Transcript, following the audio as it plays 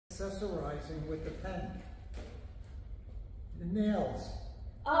accessorizing with the pen. The nails.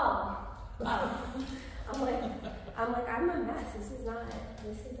 Oh. I'm a mess. This is not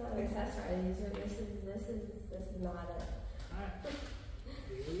accessorizing. This is not it. Alright.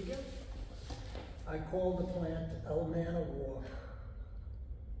 Here we go. I call the plant El Man of War.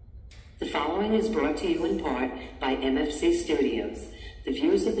 The following is brought to you in part by MFC Studios. The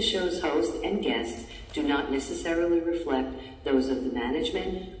views of the show's host and guests do not necessarily reflect those of the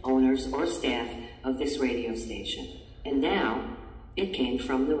management, owners, or staff of this radio station. And now, it came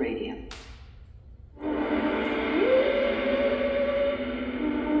from the radio.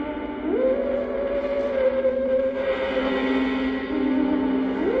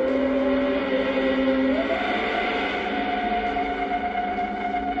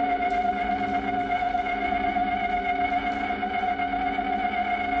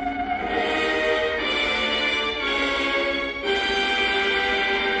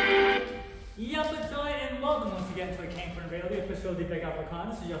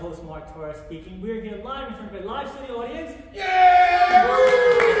 Speaking. We're here live in front of a live studio audience. Yeah!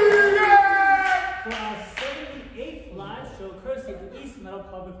 For our 78th live show, courtesy of the East Meadow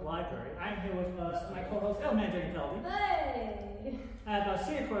Public Library. I'm here with my co-host, Man Jenny Feldy. Hey! I have our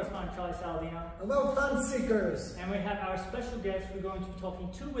senior correspondent, Charlie Saladino. Hello, fun seekers. And we have our special guest we're going to be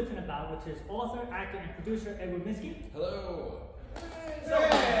talking to, with, and about, which is author, actor, and producer Edward Miskie. Hello. So,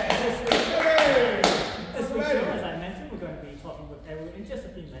 this week's show, as I mentioned, we're going to be talking with Edward in just a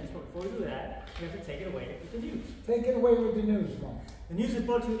few minutes, but before we do that, we have to take it away with the news. Take it away with the news, Mom. The news is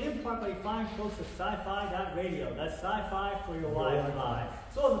brought to you in part by the fine folks of sci-fi.radio. That's sci-fi for your Wi-Fi.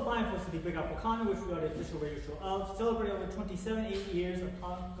 So as the fine folks of the Big Apple Con, which we are the official radio show of, celebrating over 27 years of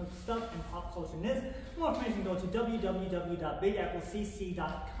stuff and pop culture-ness. For more information, go to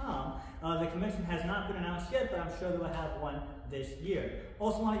www.bigapplecc.com. The convention has not been announced yet, but I'm sure they will have one this year.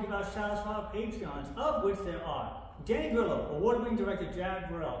 Also want to give out shout-outs to our Patreons, of which there are Danny Grillo, award-winning director Jared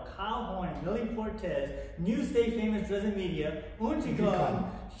Burrell, Kyle Horn, Millie Cortez, Newsday famous Dresden Media, Unchi Glenn,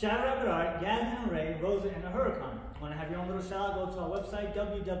 Shara Rabbit Yasmin Ray, Rosa, and the Huracan. Want to have your own little shout out? Go to our website,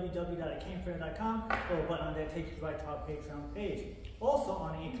 www.itcamefrom.com, or a button on there takes you right to our Patreon page. Also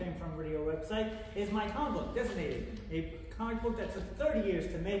on the It Came From Radio website is my comic book, Designated, a comic book that took 30 years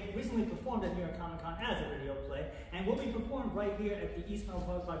to make, recently performed at New York Comic Con as a video play, and will be performed right here at the East Meadow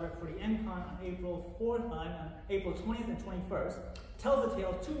Public Library for the MCon on April 20th and 21st. Tells the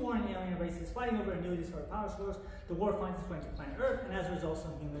tale of two warring alien races fighting over annuities for a power source. The war finds its way to planet Earth, and as a result,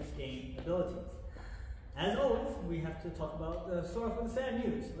 some humans gain abilities. As always, we have to talk about the start off with the sad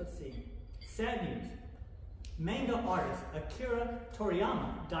news. Let's see. Sad news. Manga artist Akira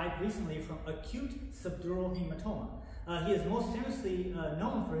Toriyama died recently from acute subdural hematoma. He is most famously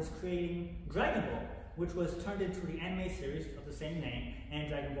known for his creating Dragon Ball, which was turned into the anime series of the same name, and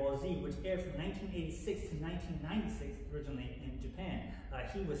Dragon Ball Z, which aired from 1986 to 1996, originally in Japan.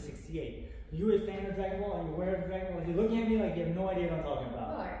 He was 68. Are you a fan of Dragon Ball? Are you aware of Dragon Ball? You're looking at me like you have no idea what I'm talking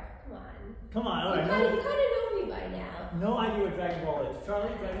about. Mark, come on. Come on, all right. You kind of know me by now. No idea what Dragon Ball is.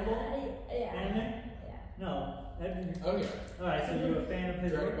 Charlie, Dragon Ball? Yeah. Anime? Yeah. No. Oh yeah. Alright, so you're a fan of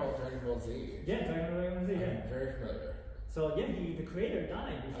his Dragon work? Ball Z. Yeah, Dragon Ball Z, yeah. I'm very familiar. So yeah, the creator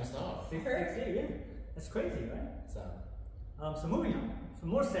died. I saw. 68, yeah. That's crazy, right? So moving on, for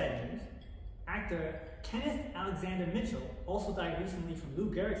more sad news, actor Kenneth Alexander Mitchell also died recently from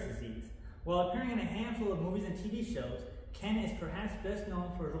Lou Gehrig's disease. While appearing in a handful of movies and TV shows, Ken is perhaps best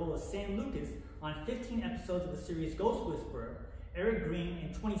known for his role as Sam Lucas on 15 episodes of the series Ghost Whisperer, Eric Green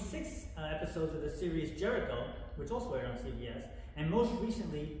in 26 episodes of the series Jericho, which also aired on CBS, and most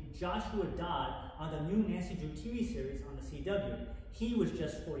recently, Joshua Dodd on the new Nancy Drew TV series on the CW. He was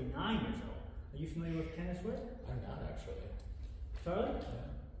just 49 years old. Are you familiar with Kenneth's work? I'm not actually. Charlie? Yeah.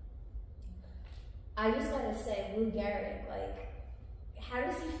 I just gotta say, Lou Gehrig, like, how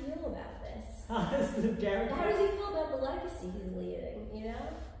does he feel about this? This is Gehrig. How does he feel about the legacy he's leaving, you know?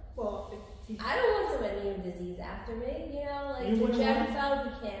 Well, I don't want someone named disease after me, you know? Like, You the wouldn't Jenny want-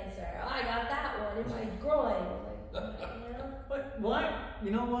 Feldy cancer. Oh, I got that one in my groin. Like, you know? What?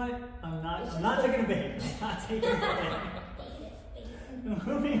 You know what? I'm not taking a bait. I'm not taking a bait.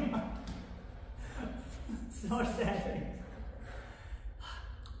 Moving on. So sad things.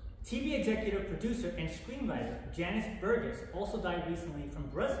 TV executive, producer, and screenwriter Janice Burgess also died recently from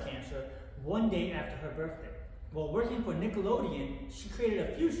breast cancer one day after her birthday. While working for Nickelodeon, she created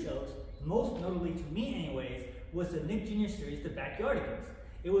a few shows, most notably to me anyways, was the Nick Jr. series The Backyardigans.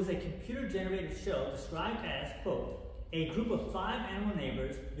 It was a computer-generated show described as, quote, a group of 5 animal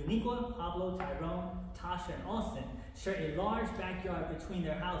neighbors, Uniqua, Pablo, Tyrone, Tasha, and Austin, share a large backyard between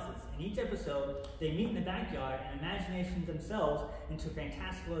their houses. In each episode, they meet in the backyard and imagine themselves into a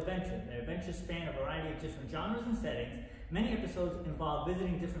fantastical adventure. Their adventures span a variety of different genres and settings. Many episodes involve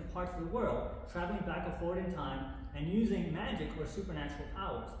visiting different parts of the world, traveling back or forward in time, and using magic or supernatural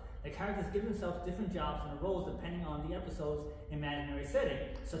powers. The characters give themselves different jobs and roles depending on the episode's imaginary setting,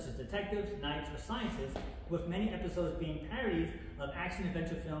 such as detectives, knights, or scientists, with many episodes being parodies of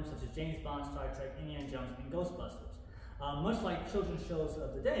action-adventure films such as James Bond, Star Trek, Indiana Jones, and Ghostbusters. Much like children's shows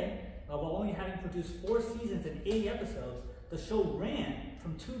of the day, while only having produced 4 seasons and 80 episodes, the show ran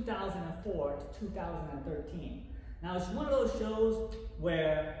from 2004 to 2013. Now, it's one of those shows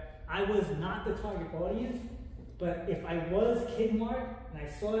where I was not the target audience, but if I was Kid Mark and I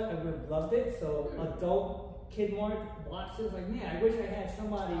saw it, I would have loved it. So adult Kid Mark watched it, like, man, I wish I had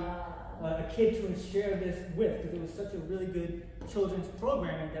somebody, a kid to share this with, because it was such a really good children's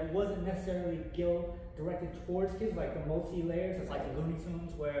programming that wasn't necessarily directed towards kids, like the multi-layers. It's like the Looney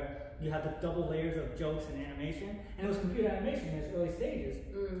Tunes, where you have the double layers of jokes and animation. And it was computer animation in its early stages.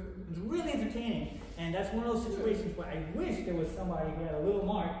 It was really entertaining. And that's one of those situations where I wish there was somebody who had a little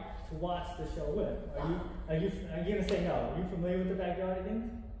Mark to watch the show with. Are you gonna say no? Are you familiar with the Backyardigans?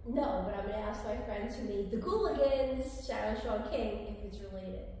 No, but I'm gonna ask my friends who made the Gooligans, Shadow Sean King, if it's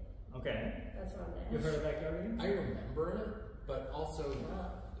related. Okay. That's what I'm gonna ask. You've heard of Backyardigans? I remember it, but also,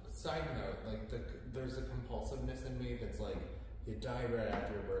 side note, like there's a compulsiveness in me that's like, you die right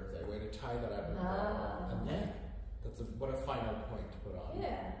after your birthday. Way to tie that up in a bow. And then, what a final point to put on.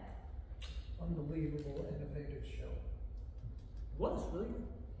 Yeah. Unbelievable, innovative show. Was really good.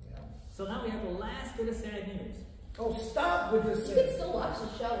 Yeah. So now we have the last bit of sad news. Oh, stop with this. You can still watch the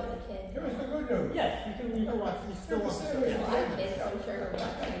show with a kid. Here's the good news. Yes, you can watch. You still watch the show. Well, Yes. I have kids, so I'm sure we're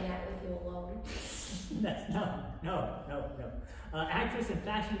not hanging out with you alone. No. Actress and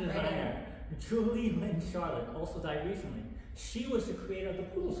fashion designer Julie Lynn Charlotte also died recently. She was the creator of the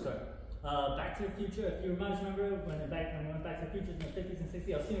poodle skirt. Back to the Future, if you might remember when we went Back to the Future in the 50s and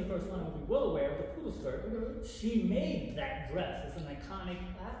 60s, our senior correspondent will be well aware of the poodle skirt. She made that dress. It's an iconic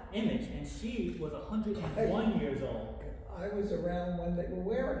image, and she was 101 years old. I was around when they were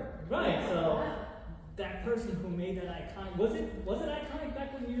wearing it. Right, so that person who made that iconic, was it iconic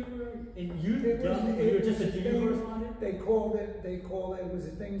back when you were in youth? You were just a junior correspondent? They called it, it was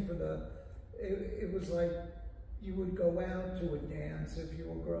a thing for it was like, you would go out to a dance. If you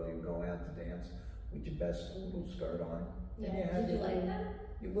were a girl, you'd go out to dance with your best poodle skirt on. Yeah. And you had Did you like them?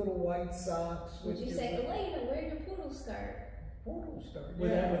 Your little white socks. Would you say, Elena, wear your poodle skirt? Poodle skirt, Would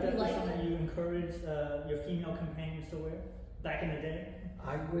yeah. that be like something it? you encouraged your female companions to wear back in the day?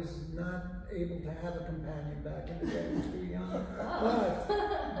 I was not able to have a companion back in the day. I was too young.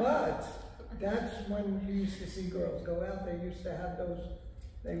 But that's when you used to see girls go out. They used to have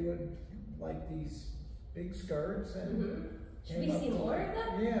they would like these big skirts and Should we see more of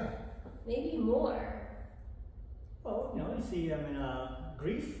them? Yeah. Maybe more. Well, you see them in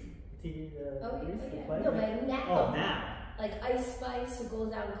Grease. TV, Grease, yeah. play. No, but now. Oh, now. Like Ice Spice, who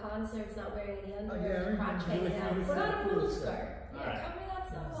goes out in concerts, not wearing any underwear, yeah, crotch you hanging out. would Put on a see poodle poodle skirt. All Yeah, right. cover that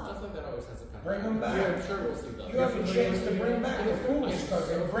stuff Stuff up. like that always has a kind Bring them back. Yeah, I'm sure we'll see those. You have a chance to bring back the poodle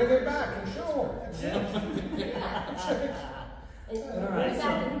skirt. Bring it back and show them. That's it. And All right, bring back so-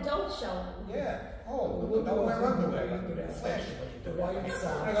 and don't show them. Yeah. Oh, look, don't wear underwear. Fashion. The white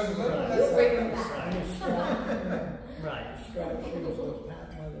socks. You bring them back. And the strap, Right. strap shoes, those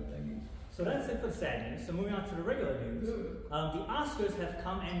patent leather thingies. So that's it for the sad news. So moving on to the regular news. The Oscars have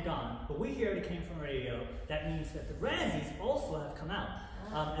come and gone, but we hear it came from radio. That means that the Razzies also have come out.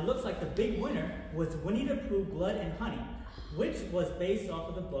 It looks like the big winner was Winnie the Pooh, Blood and Honey, which was based off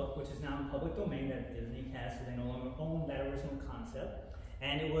of the book, which is now in public domain that Disney has, so they no longer own that original concept.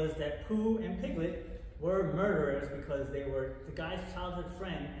 And it was that Pooh and Piglet were murderers because they were the guy's childhood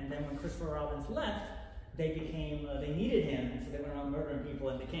friend, and then when Christopher Robin left, they needed him, and so they went around murdering people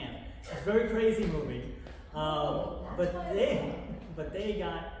in the camp. It's a very crazy movie. But they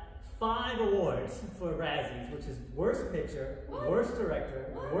got 5 awards for Razzies, which is Worst Picture, Worst Director,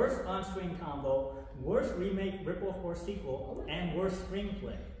 Worst On-Screen Combo, Worst Remake, Ripoff, or Sequel, and Worst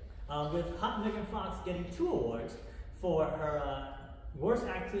Screenplay. With Hot Megan Fox getting 2 awards for her Worst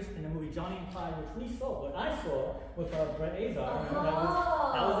Actress in the movie Johnny and Clyde, what I saw with Brett Azar.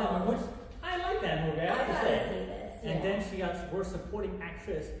 That was that movie, which I like that movie, I have to say. This, yeah. And then she got Worst Supporting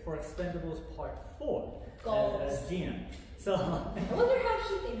Actress for Expendables Part 4 as Gina. So I wonder how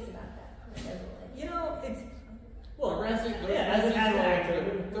she thinks about that. you know, it's The Razzies, as an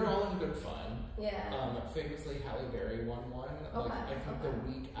actor, they're all in good fun. Yeah. Famously, Halle Berry won one. Okay. Like, I think the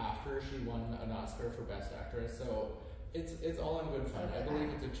week after she won an Oscar for Best Actress. So It's all in good fun. I believe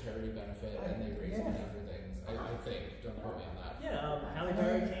it's a charity benefit, and they raise money for things. I think. Don't quote me on that. Yeah, Halle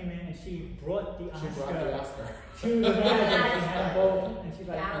Berry came in and she brought the Oscar, to the Razzie and had both, and she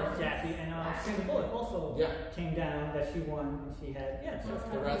got Jackie, and Sandra Bullock also came down that she won, and she had, so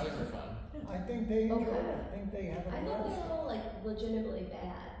the Razzies are fun. I think they enjoy it. I think they have a I thought they were all like legitimately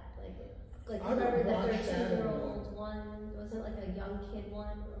bad. Like I remember the watched that 13-year-old one? Was it like a young kid one,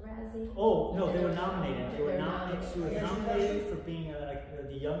 a Razzie? Oh, no, they were nominated. She was nominated for being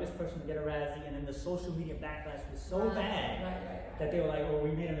the youngest person to get a Razzie, and then the social media backlash was so bad that they were like,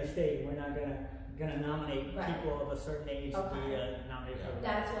 we made a mistake. We're not gonna nominate people of a certain age to be nominated for a Razzie.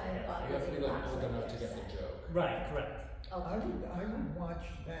 That's why I thought you have to be like old enough to get the joke. Right, correct. I would watch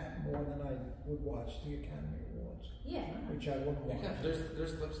that more than I would watch the Academy Awards. Yeah. Which I wouldn't watch.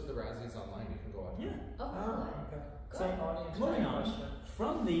 There's clips of the Razzies online. You can go watch. Yeah. Okay. So moving on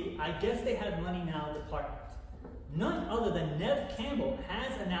from I guess they have money now department. None other than Neve Campbell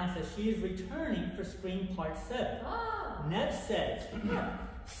has announced that she is returning for Scream Part 7. Neve says,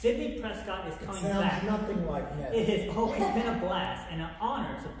 Sidney Prescott is coming back. Sounds nothing like Neve. It has always been a blast and an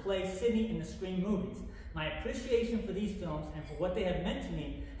honor to play Sidney in the Scream movies. My appreciation for these films and for what they have meant to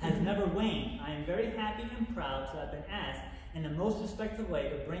me has never waned. I am very happy and proud to have been asked in the most respectful way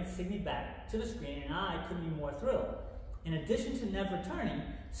to bring Sidney back to the screen, and I couldn't be more thrilled. In addition to Neve returning,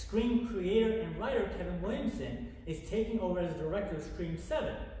 Scream creator and writer Kevin Williamson is taking over as director of Scream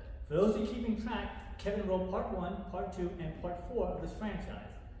 7. For those who are keeping track, Kevin wrote Part 1, Part 2, and Part 4 of this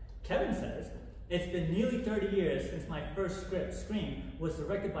franchise. Kevin says, it's been nearly 30 years since my first script, Scream, was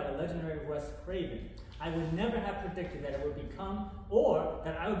directed by the legendary Wes Craven. I would never have predicted that it would become, or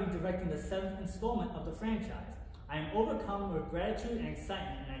that I would be directing the 7th installment of the franchise. I am overcome with gratitude and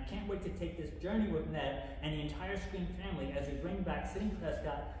excitement, and I can't wait to take this journey with Neve and the entire Scream family as we bring back Sidney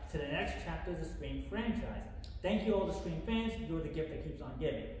Prescott to the next chapter of the Scream franchise. Thank you all the Scream fans, you're the gift that keeps on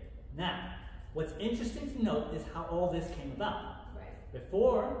giving. Now, what's interesting to note is how all this came about.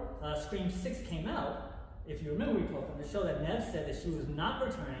 Before Scream 6 came out, if you remember, we talked on the show that Neve said that she was not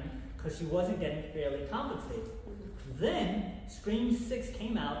returning because she wasn't getting fairly compensated. Then Scream 6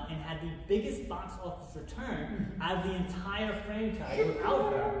 came out and had the biggest box office return out of the entire franchise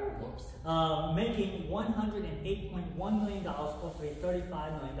without her, making $108.1 million off of a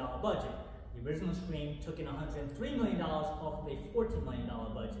 $35 million budget. The original Scream took in $103 million off of a $14 million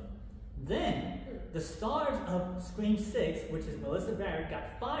budget. Then, the stars of Scream 6, which is Melissa Barrett,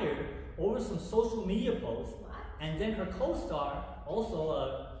 got fired over some social media posts, and then her co-star,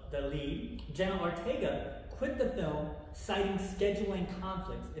 also the lead, Jenna Ortega, quit the film, citing scheduling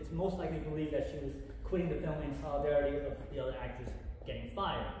conflicts. It's most likely believed that she was quitting the film in solidarity of the other actors getting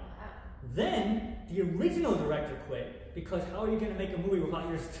fired. Then, the original director quit, because how are you going to make a movie without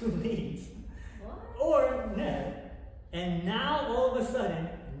your two leads? Or Neve. And now, all of a sudden,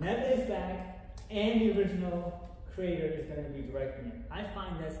 Neve is back, and the original creator is going to be directing it. I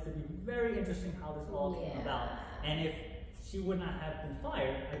find this to be very interesting how this all came about. And if she would not have been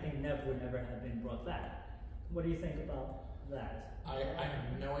fired, I think Neve would never have been brought back. What do you think about that? I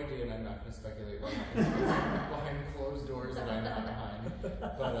have no idea, and I'm not going to speculate what happens behind closed doors that I'm not behind.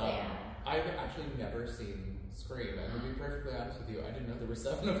 But I've actually never seen Scream, and to be perfectly honest with you, I didn't know there were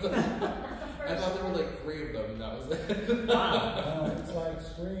 7 of them. I thought there were like 3 of them, and that was it. Wow. It's like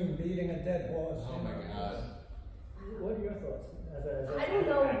Scream beating a dead horse. Oh my god. What are your thoughts? I don't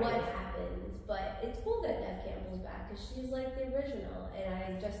know what happened, but it's cool that Neve Campbell's back because she's like the original. And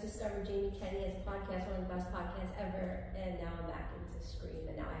I just discovered Jamie Kenny as a podcast, one of the best podcasts ever. And now I'm back into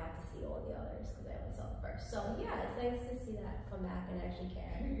Scream, and now I have to see all the others because I only saw the first. So yeah, it's nice to see that come back and actually care.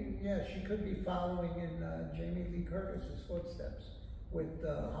 She could be following in Jamie Lee Curtis's footsteps with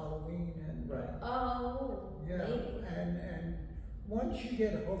Halloween and maybe. And once you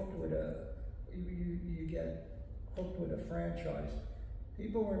get hooked with you get hooked with a franchise,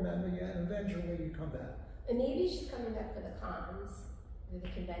 people remember you, and eventually you come back. And maybe she's coming back for the cons, or the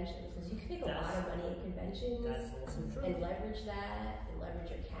conventions, because you can make a lot of money at conventions. That's also true. And leverage that, and leverage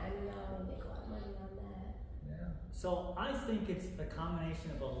your cameo, and make a lot of money on that. Yeah. So I think it's a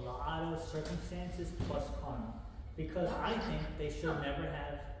combination of a lot of circumstances plus karma. Because I think they should never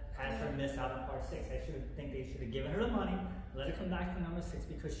have had her miss out on Part 6. I think they should have given her the money, let her come back for number 6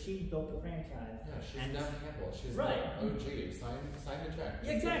 because she built the franchise. Yeah, she's Neve Campbell. She's right. OG. Sign the check.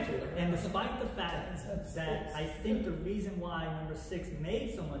 Exactly. And despite the fact that I think the reason why number 6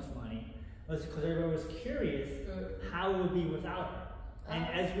 made so much money was because everyone was curious how it would be without her. And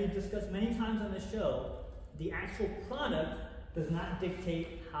as we've discussed many times on the show, the actual product does not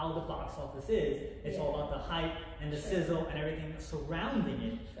dictate how the box office is. It's all about the hype and the sizzle and everything surrounding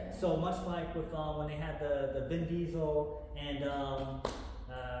it. So much like with when they had the Vin Diesel and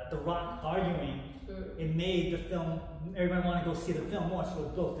The Rock arguing, it made the film, everybody wanted to go see the film more, so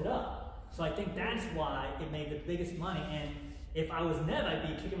it built it up. So I think that's why it made the biggest money. And if I was Nev, I'd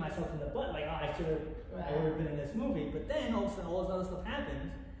be kicking myself in the butt, like, oh, I should have been in this movie. But then all of a sudden, all this other stuff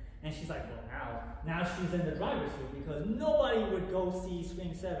happens, and she's like, well, now she's in the driver's seat, because nobody would go see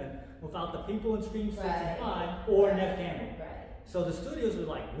Scream 7 without the people in Scream 6 and 5 or Nev Campbell. So the studios were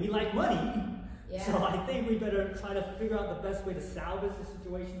like, we like money, so I think we better try to figure out the best way to salvage the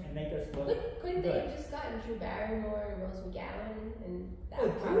situation and make us look Couldn't good. they have just gotten Drew Barrymore and Rose McGowan and that? Oh,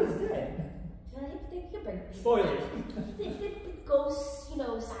 Drew is dead. They could bring Spoilers. They go,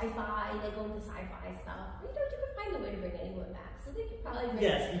 sci-fi. They go into sci-fi stuff. You could find a way to bring anyone back. So they could probably bring.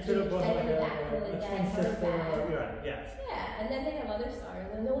 Yes, you could have brought like a twin sister. You're right. Yes. Yeah, and then they have other stars.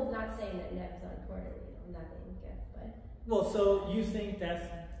 And no, not saying that Nev's not important. Nothing. But. Well, so you think that's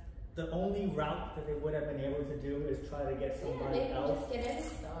the only route that they would have been able to do is try to get somebody else just get any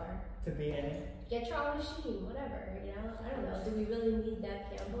star to be in it? Get Charlie Sheen, whatever, I don't know. Do we really need Nev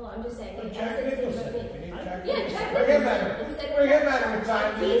Campbell? I'm just saying. Jack Nicholson. Jack Nicholson. Bring him out of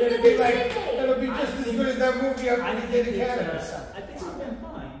time. It'll be just as good as that movie up when he did Academy. I think it's been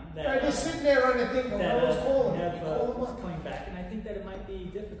fine. Right, just sitting there on the thing, who's calling him? Nev was coming back, and I think that it might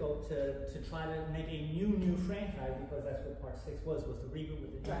be difficult to try to make a new franchise, because that's what Part 6 was the reboot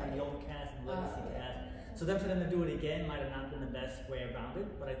with the old cast and legacy cast. So then for them to do it again might have not been the best way around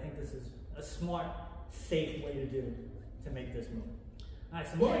it, but I think this is a smart, safe way to make this move. All right,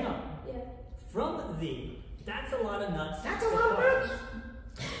 so moving on. From That's a Lot of Nuts. That's a lot of nuts.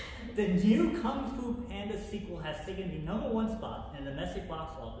 The new Kung Fu Panda sequel has taken the #1 spot in the domestic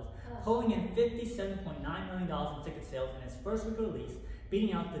box office, pulling in $57.9 million in ticket sales in its first week of release,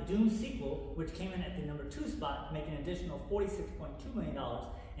 beating out the Doom sequel, which came in at the #2 spot, making an additional $46.2 million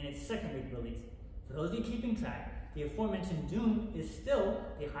in its second week release. For those of you keeping track, the aforementioned Doom is still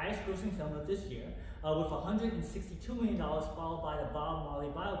the highest grossing film of this year, with $162 million, followed by the Bob Marley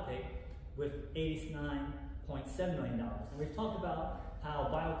biopic with $89.7 million. And we've talked about how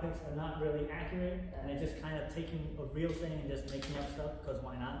biopics are not really accurate, and they're just kind of taking a real thing and just making up stuff, because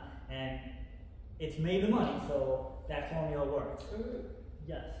why not? And it's made the money, so that formula works.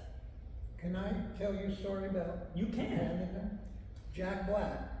 Yes. Can I tell you a story about? You can. Jack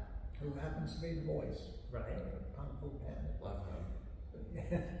Black, who happens to be the voice. Right. Kung Fu Panda. Love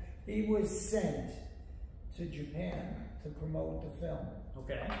him. He was sent to Japan to promote the film.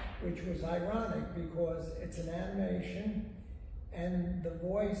 Okay. Which was ironic, because it's an animation, and the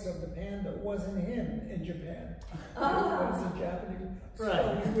voice of the panda wasn't him in Japan. It was a Japanese. Right.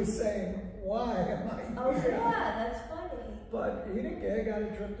 So he was saying, why am I here? That's funny. But he didn't care, got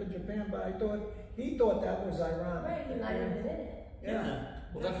a trip to Japan, but he thought that was ironic. Right, he might have been in it. Yeah.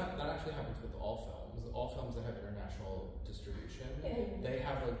 Well, that actually happens with all films. All films that have international distribution, they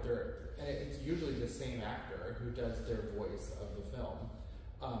have like and it's usually the same actor who does their voice of the film.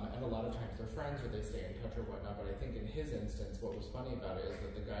 And a lot of times they're friends or they stay in touch or whatnot, but I think in his instance, what was funny about it is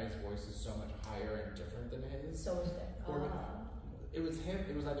that the guy's voice is so much higher and different than his. So is that. It was him.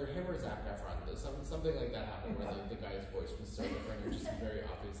 It was either him or Zac Efron. Something like that happened where the guy's voice was so different. It just very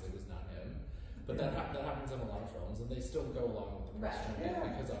obviously was not him. But that happens in a lot of films, and they still go along with the press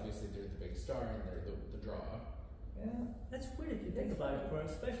because obviously they're the big star and they're the draw. Yeah, that's weird if you think about it,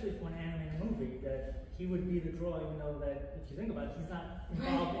 especially for an animated movie, that he would be the draw, even though that, if you think about it, he's not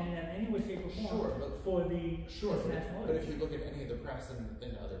involved in it in any way, shape, or form for the international but audience. if you look at any of the press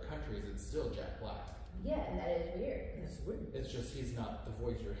in other countries, it's still Jack Black. Yeah, and that is weird. It's weird. It's just he's not the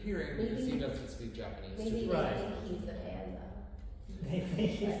voice you're hearing because he doesn't speak Japanese. Maybe they think he's the panda. They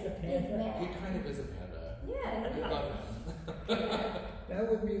think he's the panda. He kind of is a panda. Yeah. We love him. That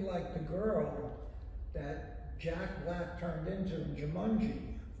would be like the girl that Jack Black turned into in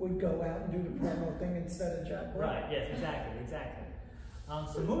Jumanji would go out and do the promo thing instead of Jack Black. Right, yes, exactly.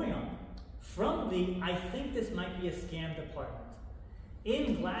 So moving on. From I think this might be a scam department.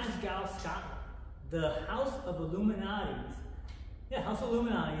 In Glasgow, Scotland, the House of Illuminati's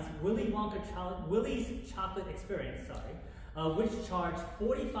Willy's Chocolate Experience, which charged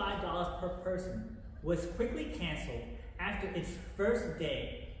 $45 per person, was quickly canceled after its first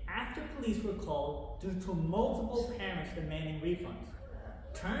day, after police were called due to multiple parents demanding refunds.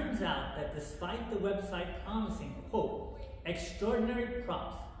 Turns out that despite the website promising, quote, extraordinary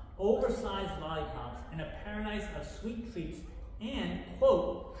props, oversized lollipops, and a paradise of sweet treats, and,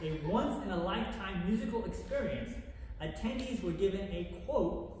 quote, a once-in-a-lifetime musical experience, attendees were given a,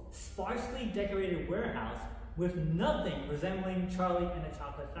 quote, sparsely decorated warehouse with nothing resembling Charlie and the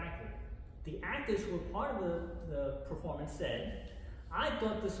Chocolate Factory. The actors who were part of the performance said, "I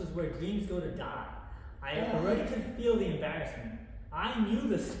thought this was where dreams go to die. I already could feel the embarrassment. I knew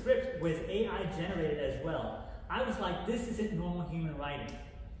the script was AI generated as well. I was like, this isn't normal human writing."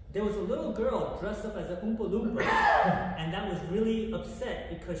 There was a little girl dressed up as a Oompa Loompa, and that was really upset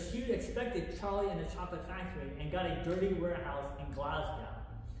because she expected Charlie and the Chocolate Factory and got a dirty warehouse in Glasgow.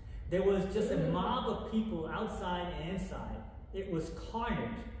 There was just a mob of people outside and inside. It was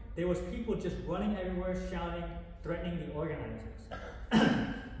carnage. There was people just running everywhere, shouting, threatening the organizers.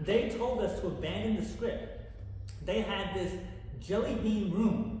 They told us to abandon the script. They had this jelly bean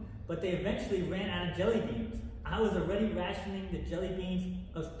room, but they eventually ran out of jelly beans. I was already rationing the jelly beans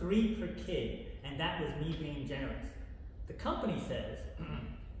of 3 per kid, and that was me being generous. The company says,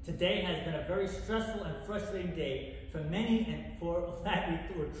 "Today has been a very stressful and frustrating day for many, and for that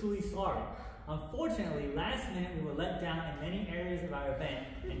we're truly sorry. Unfortunately, last minute we were let down in many areas of our event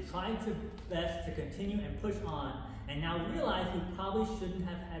and tried to best to continue and push on, and now realize we probably shouldn't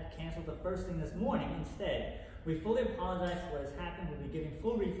have had canceled the first thing this morning instead. We fully apologize for what has happened. We'll be giving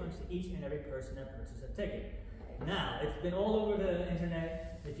full refunds to each and every person that purchased a ticket." Now, it's been all over the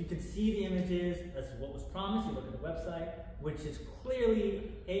internet. If you could see the images, that's what was promised. You look at the website, which is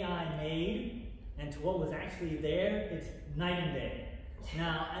clearly AI made, and to what was actually there, it's night and day.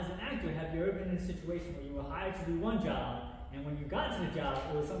 Now, as an actor, have you ever been in a situation where you were hired to do one job, and when you got to the job,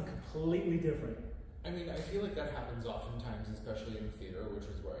 it was something completely different? I mean, I feel like that happens oftentimes, especially in theater, which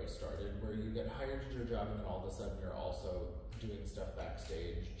is where I started, where you get hired to do a job and then all of a sudden you're also doing stuff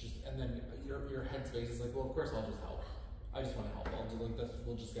backstage. And then your headspace is like, well, of course I'll just help. I just want to help. I'll do like this.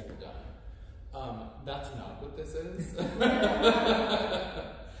 We'll just get it done. That's not what this is.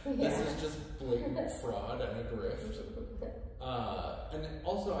 This is just blatant fraud and a grift. And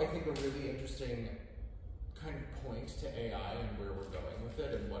also, I think a really interesting kind of point to AI and where we're going with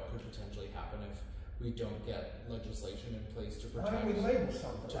it and what could potentially happen if we don't get legislation in place to protect, Why don't we label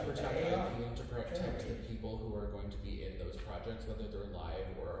something to like protect that? IP and to protect the people who are going to be in those projects, whether they're live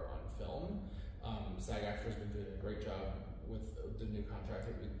or on film. SAG-AFTRA has been doing a great job with the new contract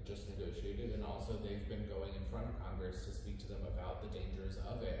that we just negotiated, and also they've been going in front of Congress to speak to them about the dangers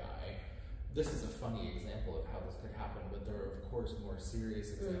of AI. This is a funny example of how this could happen, but there are of course more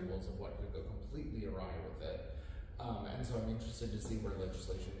serious examples of what could go completely awry with it. And so I'm interested to see where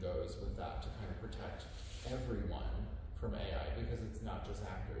legislation goes with that to kind of protect everyone from AI, because it's not just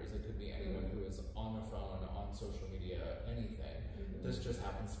actors, it could be anyone who is on a phone, on social media, anything. This just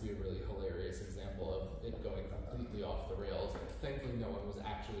happens to be a really hilarious example of it going completely off the rails. Thankfully no one was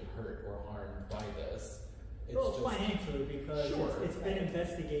actually hurt or harmed by this. It's well, just, financially, because it's been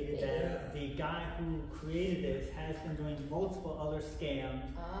investigated that the guy who created this has been doing multiple other scams,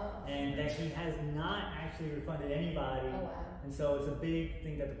 and that he has not actually refunded anybody. And so it's a big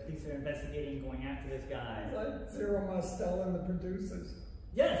thing that the police are investigating, going after this guy. It's like Zero Mostel and the producers.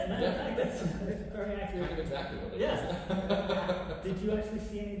 Yes, matter of fact, that's very accurate. kind of exactly what it is. Yeah. Did you actually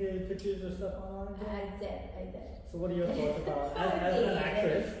see any of the pictures or stuff online? I did. So what are your thoughts about, as an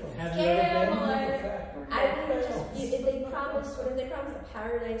actress, have you Scam ever or I would just, they promised, what did they promise? A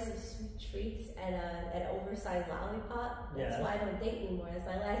paradise of sweet treats and an oversized lollipop. That's why I don't date anymore. As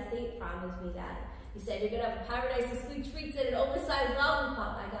my last date promised me that. He said, you're gonna have a paradise of sweet treats and an oversized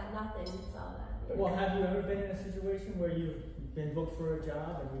lollipop. I got nothing, saw that. Well, have you ever been in a situation where you've been booked for a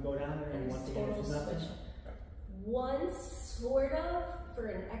job and you go down there and you want to get nothing? Once, sort of, for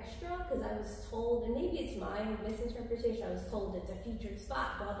an extra, because I was told, and maybe it's my misinterpretation, I was told it's a featured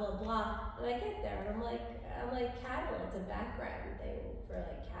spot, blah, blah, blah. And I get there and I'm like Cadillac, it's a background thing for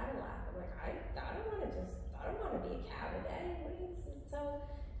like Cadillac. I'm like, I don't want to be a cab today. What is this? So,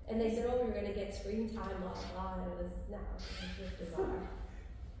 and they said, oh, you're going to get screen time, blah, blah, and it was just bizarre.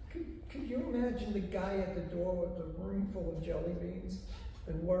 Could you imagine the guy at the door with the room full of jelly beans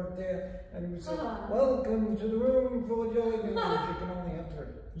and worked there, and he would say, welcome to the room full of jelly beans, you can only have 3.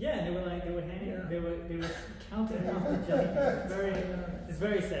 Yeah, and they were counting out the jelly beans. It's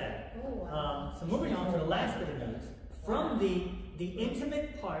very sad. Oh, wow. So moving on to the last bit of news, from the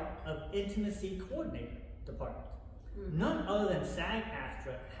intimate part of Intimacy Coordinator Department. None other than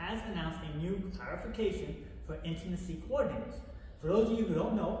SAG-AFTRA has announced a new clarification for intimacy coordinators. For those of you who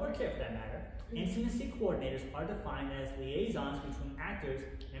don't know, or care for that matter, intimacy coordinators are defined as liaisons between actors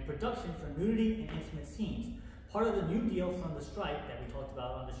and production for nudity and intimate scenes. Part of the new deal from the strike that we talked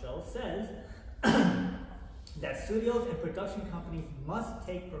about on the show says that studios and production companies must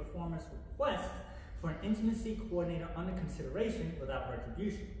take performance requests for an intimacy coordinator under consideration without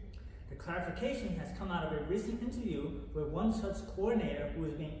retribution. The clarification has come out of a recent interview where one such coordinator who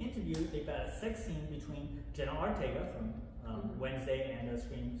was being interviewed about a sex scene between Jenna Ortega from Wednesday and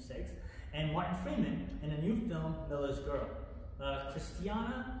Scream 6 and Martin Freeman in the new film Miller's Girl.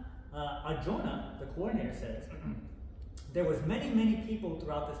 Christiana Arjona, the coordinator, says, there was many people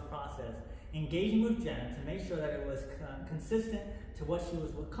throughout this process engaging with Jenna to make sure that it was consistent to what she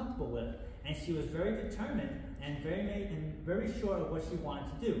was comfortable with, and she was very determined and very sure of what she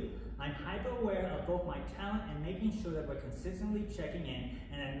wanted to do. I'm hyper aware of both my talent and making sure that we're consistently checking in,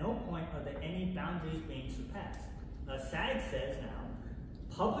 and at no point are there any boundaries being surpassed. SAG says now,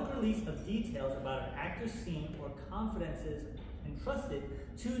 public release of details about an actor's scene or confidences entrusted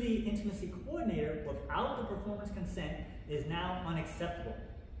to the intimacy coordinator without the performer's consent is now unacceptable.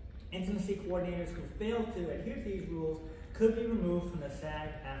 Intimacy coordinators who fail to adhere to these rules could be removed from the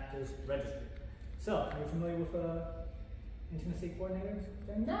SAG-AFTRA's registry. So, are you familiar with intimacy coordinators?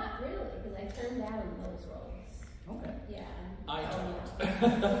 Jen? Not really, because I turned down those roles. Okay. Yeah. I don't.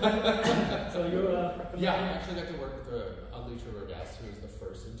 So you're yeah, I actually got to work with Alicia Rodas, who was the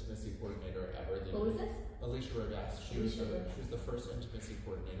first intimacy coordinator ever. Who was this? Alicia Rodas. She was the first intimacy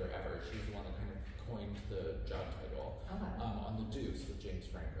coordinator ever. She was the one that kind of coined the job title on The Deuce with James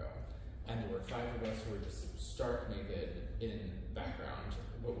Franco. And there were 5 of us who were just stark naked in background,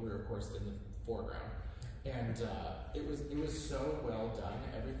 but we were of course in the foreground. And it was so well done.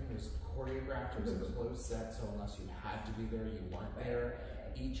 Everything was choreographed. It was a closed set, so unless you had to be there, you weren't there.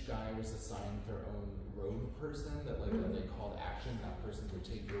 Each guy was assigned their own robe person that, like, when they called action, that person would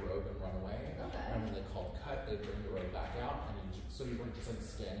take your robe and run away. And when they called cut, they'd bring the robe back out, and so you weren't just like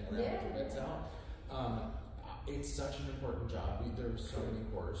standing around with your bits out. It's such an important job. There are so many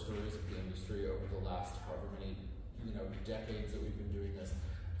horror stories of the industry over the last however many decades that we've been doing this,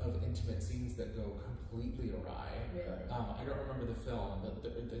 of intimate scenes that go completely awry. Really? I don't remember the film,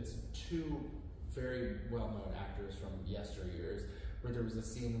 but it's 2 very well-known actors from yesteryears, where there was a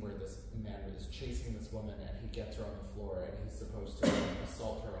scene where this man is chasing this woman and he gets her on the floor and he's supposed to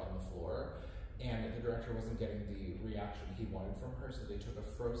assault her on the floor, and the director wasn't getting the reaction he wanted from her, so they took a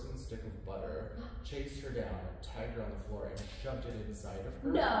frozen stick of butter, chased her down, tagged her on the floor, and shoved it inside of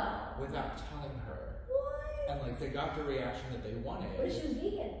her without telling her. What? And like they got the reaction that they wanted. But she was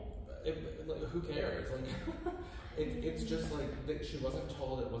vegan. Who cares? Like, it's just like that. She wasn't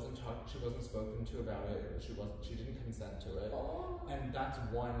told. It wasn't talked. She wasn't spoken to about it. She didn't consent to it. And that's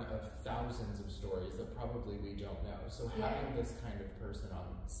one of thousands of stories that probably we don't know. So having this kind of person on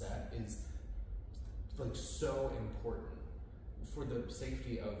set is like so important for the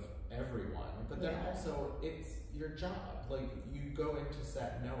safety of everyone. But then also it's your job. Like you go into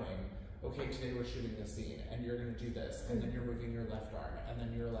set knowing, okay, today we're shooting this scene, and you're going to do this, and then you're moving your left arm, and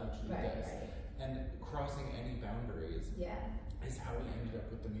then you're allowed to do this. And crossing any boundaries is how we ended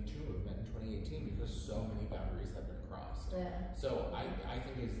up with the Me Too movement in 2018, because so many boundaries have been crossed. So I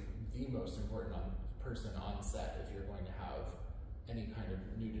think is the most important person on set if you're going to have any kind of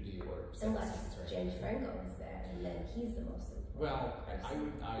nudity or sex scenes or James Franco was there, and then he's the most important. Well,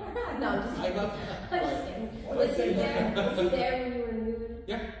 No, I love him. I'm just kidding. Was he there? Was he there when you were nude?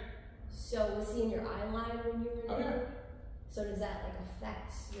 Yeah. So was he in your eye line when you were nude? Oh, yeah. So does that like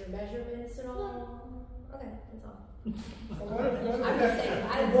affect your measurements at all? Okay, that's all. What I'm just saying,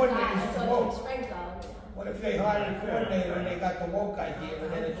 I was a guy, I saw James Franco. What if they hired a coordinator and they got the woke idea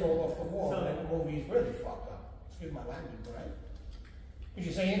and then it's all off the wall and then the movie's really fucked up? Excuse my language, right? Because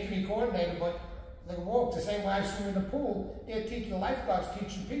you say intimacy coordinator, but the woke, the same way I swim in the pool, they're teaching the lifeguards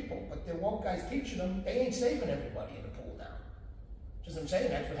teaching people, but the woke guys teaching them, they ain't saving everybody in the pool now. Just I'm saying,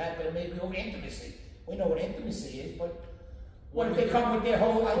 that's what happened maybe over intimacy. We know what intimacy is, but what if they come with their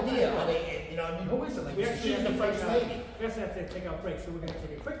whole idea? Are they, who is it? Like, she's the first lady. We actually have to take our break, so we're going to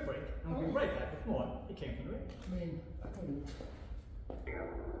take a quick break, and we'll be right back with more. It came from the radio.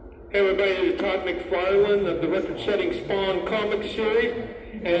 Hey everybody, this is Todd McFarlane of the record-setting Spawn comic series,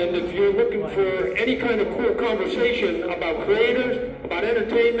 and if you're looking for any kind of cool conversation about creators, about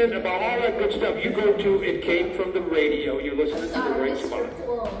entertainment, about all that good stuff, you go to It Came From The Radio. You're listening to the right spot.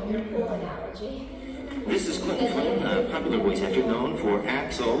 Your pool analogy. This is Clint Flynn, a popular voice actor known for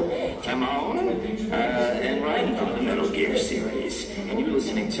Axel, Camon, and Ryan from the Metal Gear series. And you're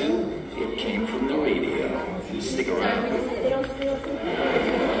listening to It Came From The Radio. Stick around.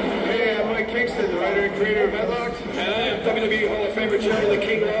 Hey, I'm Mike Kingston, the writer and creator of Headlocked. And I am WWE Hall of Famer Jerry the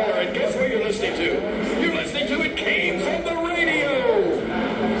King Lawler. And guess what you're listening to? You're listening to It Came From The Radio.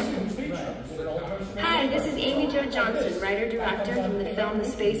 Hi, this is Amy Jo Johnson, writer-director from the film The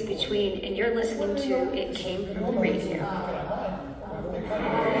Space Between, and you're listening to It Came From The Radio.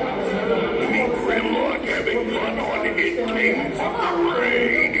 Meet Grimlock having fun on It Came From The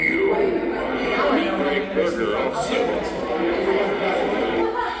Radio.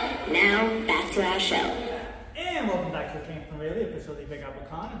 Big Apple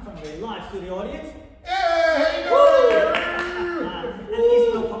Con in front of a live studio audience. Hey, At the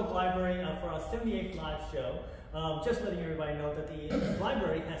East Meadow Public Library for our 78th live show. Just letting everybody know that the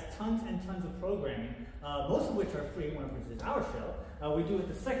library has tons and tons of programming, most of which are free, one of which is our show. We do it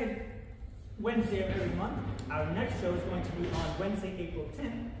the second Wednesday of every month. Our next show is going to be on Wednesday, April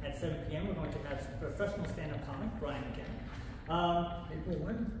 10th at 7 p.m. We're going to have some professional stand-up comic, Brian again. April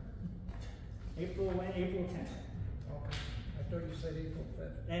when? April 10th. Okay. I thought you said April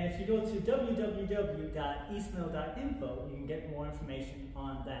 5th. And if you go to www.eastmeadow.info, you can get more information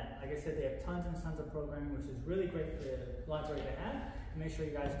on that. Like I said, they have tons and tons of programming, which is really great for the library to have. And make sure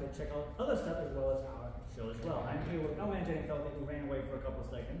you guys go check out other stuff as well as our show as well. I'm here with Man Jenny Feldy, who ran away for a couple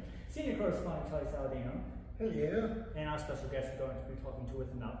of seconds, senior correspondent Charlie Saladino, Hell yeah. and our special guest we're going to be talking to with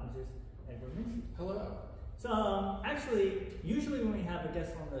him now, which is Edward Miskie. Hello. So, actually, usually when we have a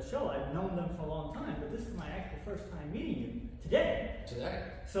guest on the show, I've known them for a long time, but this is my actual first time meeting you today.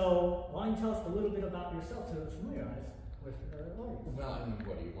 So, why don't you tell us a little bit about yourself to familiarize with the audience? Well, I mean,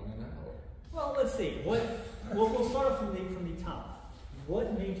 what do you want to know? Well, let's see. We'll start from the top.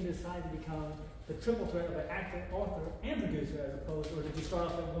 What made you decide to become the triple threat of an actor, author, and producer, as opposed, or did you start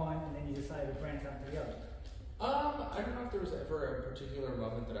off at one and then you decided to branch out to the other? I don't know if there was ever a particular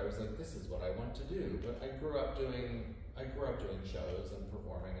moment that I was like, this is what I want to do, but I grew up doing shows and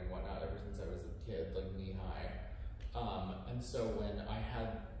performing and whatnot ever since I was a kid, like knee-high. And so when I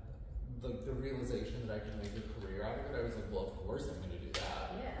had the realization that I could make a career out of it, I was like, well, of course I'm going to do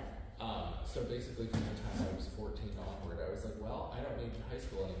that. Yeah. So basically from the time I was 14 onward, I was like, well, I don't need high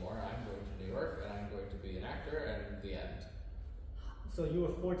school anymore. I'm going to New York and I'm going to be an actor, and the end. So you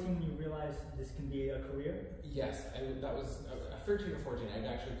were 14 when you realized this can be a career? Yes, that was 13 or 14. I'd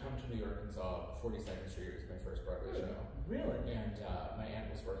actually come to New York and saw 42nd Street. It was my first Broadway show. Really? And my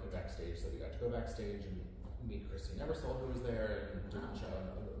aunt was working backstage, so we got to go backstage and meet Christine Ebersole, who was there, and do the show and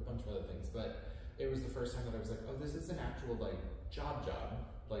a bunch of other things. But it was the first time that I was like, oh, this is an actual job.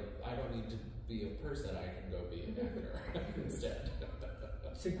 Like, I don't need to be a person. I can go be an actor instead.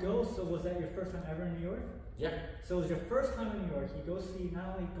 So was that your first time ever in New York? Yeah. So it was your first time in New York. You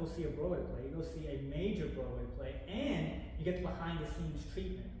not only go see a Broadway play, you go see a major Broadway play, and you get the behind-the-scenes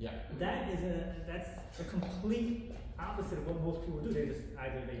treatment. Yeah. That's a complete opposite of what most people do. They just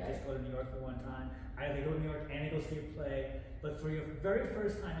go to New York for one time, either they go to New York and they go see a play. But for your very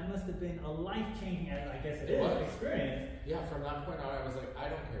first time, it must have been a life-changing, I guess it is, experience. Yeah, from that point on, I was like, I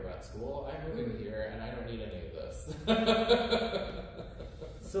don't care about school. I'm moving here, and I don't need any of this.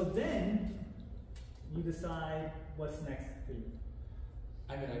 So then, you decide what's next for you.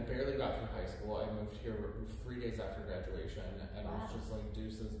 I mean, I barely got through high school. I moved here 3 days after graduation, and it was just like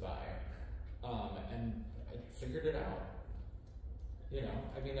deuces bye. And I figured it out. You know,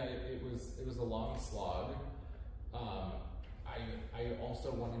 I mean, it was a long slog. I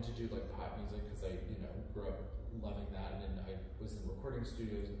also wanted to do like pop music because I grew up loving that, and then I was in recording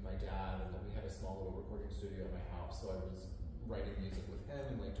studios with my dad, and then we had a small little recording studio at my house, so I was writing music with him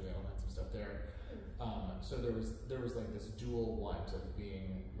and like doing all kinds of stuff there. So there was like this dual want of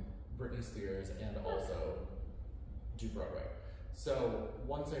being Britney Spears and also do Broadway. So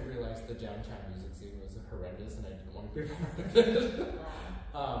once I realized the downtown music scene was horrendous and I didn't want to be part of it,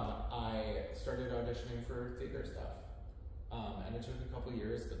 I started auditioning for theater stuff. And it took a couple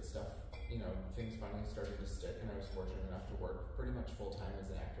years, but things finally started to stick, and I was fortunate enough to work pretty much full-time as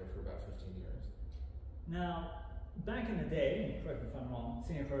an actor for about 15 years. Now, back in the day, correct me if I'm wrong,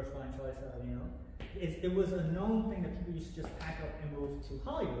 senior correspondent Charlie Saladino, it was a known thing that people used to just pack up and move to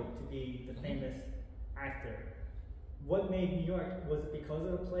Hollywood to be the famous actor. What made New York? Was it because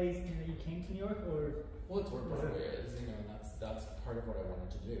of the plays that you came to New York, or? Well, it's where Broadway is, and that's part of what I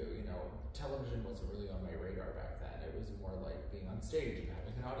wanted to do. Television wasn't really on my radar back then. It was more like being on stage and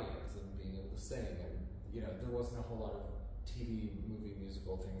having an audience and being able to sing, and there wasn't a whole lot of TV, movie,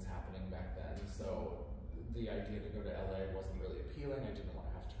 musical things happening back then. So the idea to go to LA wasn't really appealing. I didn't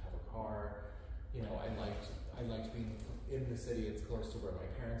want to have a car. I liked being in the city. It's close to where my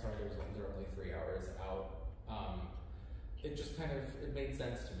parents are. They're only 3 hours out. It just it made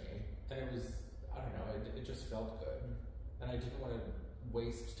sense to me, and it was, I don't know, it just felt good, and I didn't want to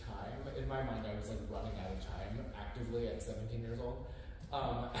waste time. In my mind, I was like running out of time actively at 17 years old,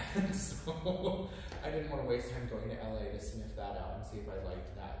 and so I didn't want to waste time going to LA to sniff that out and see if I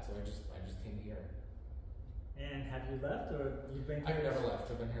liked that. So I just came here. And have you left, or you've been here? I've never left.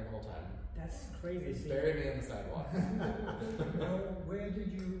 I've been here the whole time. That's crazy. Bury me in the sidewalk. Where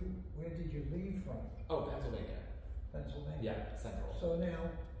did you leave from? Oh, Pennsylvania. Pennsylvania. Yeah, Central. So now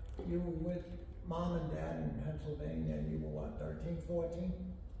you were with mom and dad in Pennsylvania. You were what, 13, 14?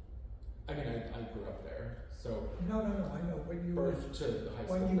 I mean, I grew up there, so. No, I know. When you birth to high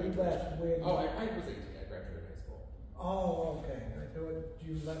school. When you left, where? Oh, I was 18. I graduated high school. Oh, okay. I thought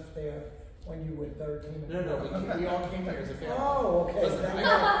you left there when you were 13. No. We all came here as a family. Oh, okay.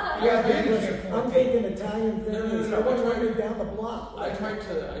 Listen, I'm thinking Italian families. No, I was running down the block. I tried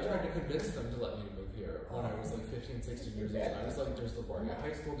to convince them to let me move here when I was like 15, 16 years old. I was like, there's LaGuardia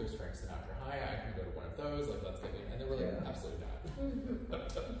High School, there's Frank Sinatra High, I can go to one of those, like, let's get in. And they were like, absolutely not.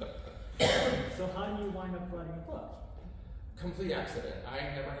 So how do you wind up writing a book? Complete accident.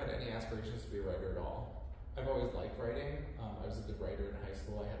 I never had any aspirations to be a writer at all. I've always liked writing. I was a good writer in high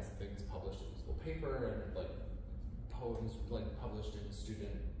school. I had some things published in school paper and like poems like published in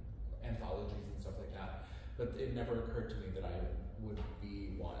student anthologies and stuff like that. But it never occurred to me that I would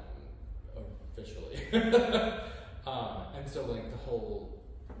be one officially. And so like the whole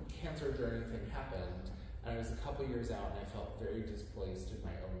cancer journey thing happened, and I was a couple years out, and I felt very displaced in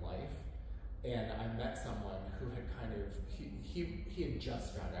my own life. And I met someone who had kind of he had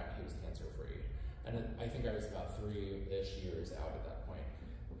just found out he was cancer free, and I think I was about 3-ish years out at that point.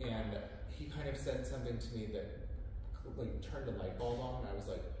 And he kind of said something to me that like turned a light bulb on, and I was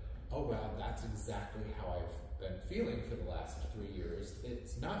like, oh wow, that's exactly how I've been feeling for the last 3 years.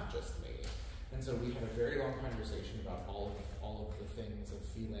 It's not just me. And so we had a very long conversation about all of the things of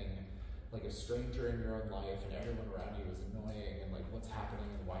feeling like a stranger in your own life, and everyone around you is annoying, and like what's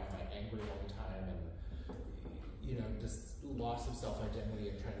happening, and why am I angry all the time, and you know, this loss of self-identity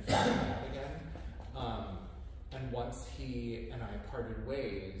and trying to figure it out again. And once he and I parted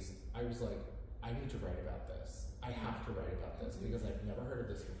ways, I was like, I need to write about this. I have to write about this because I've never heard of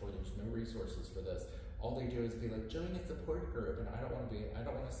this before. There's no resources for this. All they do is be like, join a support group, and I don't want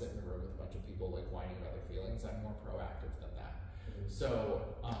to sit in a room with a bunch of people like whining about their feelings. I'm more proactive than that. So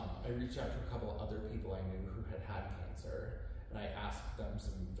I reached out to a couple of other people I knew who had cancer, and I asked them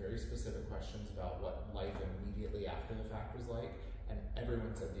some very specific questions about what life immediately after the fact was like, and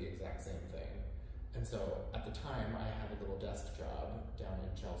everyone said the exact same thing. And so at the time, I had a little desk job down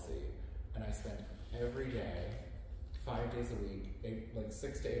in Chelsea, and I spent every day, 5 days a week,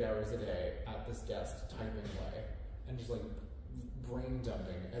 6 to 8 hours a day at this desk typing away, and just like brain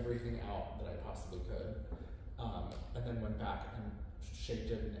dumping everything out that I possibly could. And then went back and shaped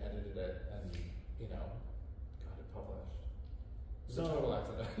it and edited it and, you know, got it published. It was a total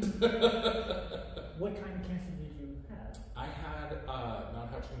accident. What kind of cancer did you have? I had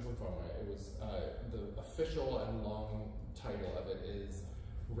non-Hodgkin's lymphoma. It was the official and long title of it is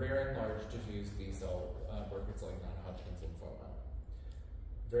rare and large diffuse B-cell Burkitt's-like non-Hodgkin's lymphoma.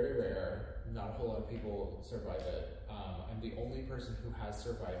 Very rare. Not a whole lot of people survive it. I'm the only person who has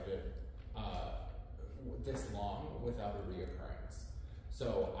survived it this long without a reoccurrence.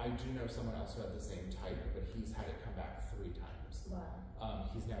 So I do know someone else who had the same type, but he's had it come back 3 times. Wow.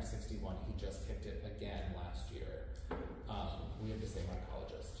 He's now 61. He just kicked it again last year. We have the same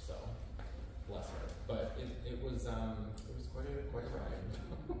oncologist, so bless her. But it was quite a ride.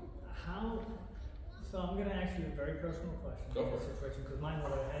 So I'm going to ask you a very personal question. Go for it. Situation, because my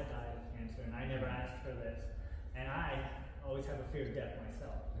mother had died of cancer, and I never asked her this, and I always have a fear of death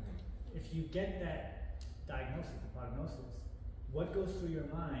myself. If you get that diagnosis, the prognosis, what goes through your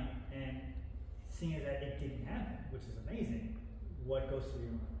mind? And seeing as that it didn't happen, which is amazing, what goes through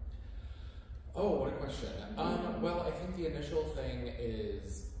your mind? Oh, what a question. Well, I think the initial thing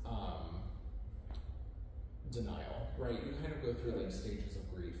is denial, right? You kind of go through like stages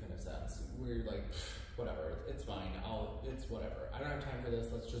of grief in a sense, where you're like, whatever, it's fine, it's whatever. I don't have time for this,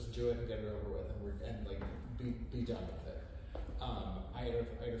 let's just do it and get it over with, and be done with it. I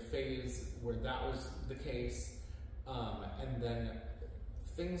had a phase where that was the case, and then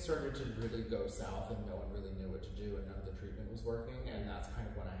things started to really go south, and no one really knew what to do, and none of the treatment was working, and that's kind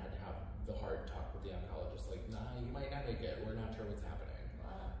of when I had to have the hard talk with the oncologist, like, nah, you might not make it, we're not sure what's happening.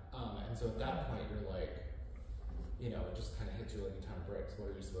 Wow. And so at that point, you're like, you know, it just kind of hits you like a ton of bricks.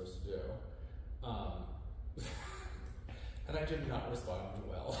 What are you supposed to do? And I did not respond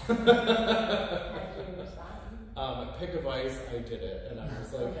well. How did you respond? Pick a vice, I did it, and I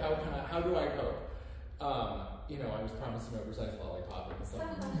was like, how do I cope? You know, I was promised an oversized lollipop and some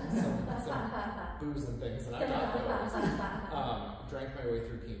booze and things, and I got those. Drank my way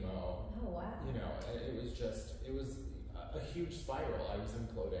through chemo. Oh wow. You know, it was a huge spiral. I was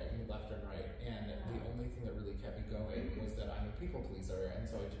imploding left and right, and the only thing that really kept me going was that I'm a people pleaser, and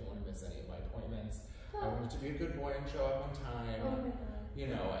so I didn't want to miss any of my appointments. I wanted to be a good boy and show up on time. Oh my God. You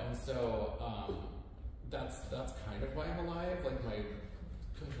know, and so that's kind of why I'm alive. Like my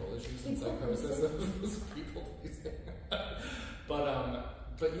control issues and psychosis was people pleasing.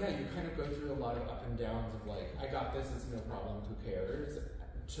 But yeah, you kind of go through a lot of up and downs of like, I got this, it's no problem, who cares?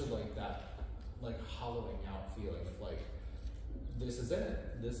 to like that, like hollowing out feeling of like, this is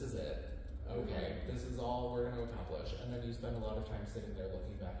it, okay, this is all we're gonna accomplish. And then you spend a lot of time sitting there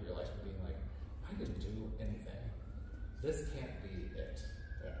looking back at your life and being like, I didn't do anything. This can't be it.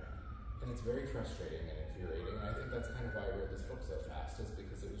 And it's very frustrating and infuriating. And I think that's kind of why I wrote this book so fast, is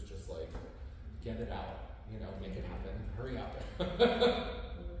because it was just like, get it out, you know, make it happen, hurry up.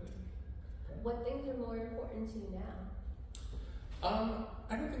 What things are more important to you now?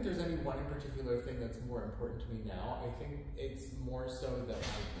 I don't think there's any one in particular thing that's more important to me now. I think it's more so that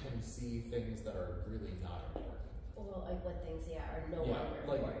I can see things that are really not important. Well, like what things, are no longer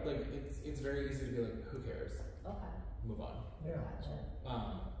important. Like it's very easy to be like, who cares? Okay. Move on. Yeah. Gotcha.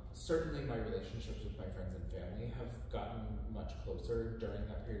 Certainly my relationships with my friends and family have gotten much closer during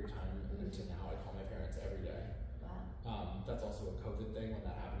that period of time, and to now I call my parents every day. Wow. That's also a COVID thing. When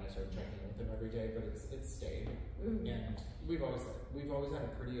that happened, I started checking in with them every day, but it's stayed. And we've always had a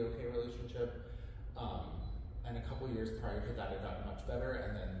pretty okay relationship. And a couple years prior to that, it got much better.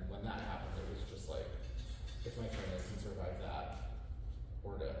 And then when that happened, it was just like, if my family can survive that,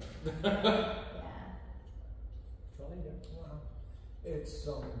 we're good. Yeah. Wow. It's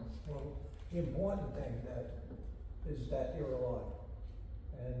well, the important thing is that you're alive,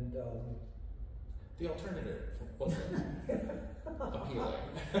 and the alternative wasn't appealing.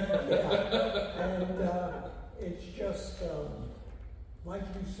 And it's just like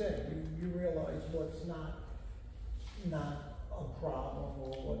you said, you realize what's not a problem, or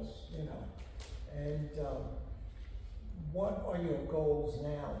what's, you know, and what are your goals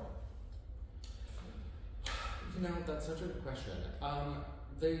now? You know, that's such a good question.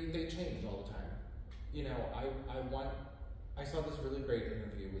 They change all the time. You know, I saw this really great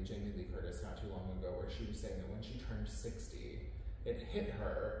interview with Jamie Lee Curtis not too long ago, where she was saying that when she turned 60, it hit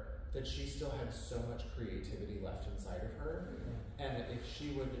her that she still had so much creativity left inside of her, and if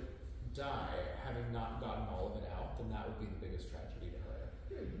she would die having not gotten all of it out, then that would be the biggest tragedy to her.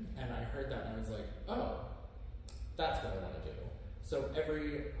 And I heard that and I was like, oh, that's what I want to do. So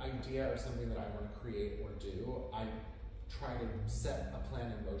every idea of something that I want to create or do, I try to set a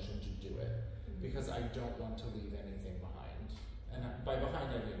plan in motion to do it, because I don't want to leave anything behind. And by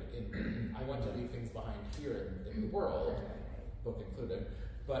behind, I mean I want to leave things behind here in the world, book included,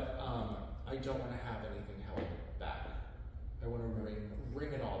 but I don't want to have anything held back. I want to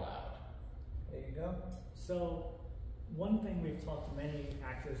wring it all out. There you go. So, one thing we've talked to many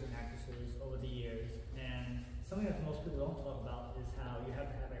actors and actresses over the years, and something that most people don't talk about is how you have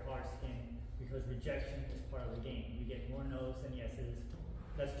to have a hard skin, because rejection is part of the game. You get more no's than yeses.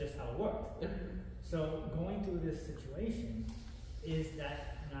 That's just how it works. So going through this situation, is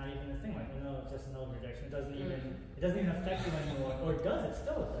that not even a thing? Like, no, it's just no rejection. It doesn't even affect you anymore, or does it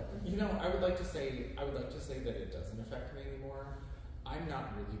still affect you? You know, I would like to say that it doesn't affect me anymore. I'm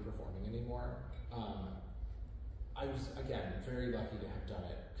not really performing anymore. I was, again, very lucky to have done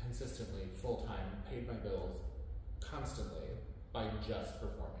it consistently, full-time, paid my bills constantly by just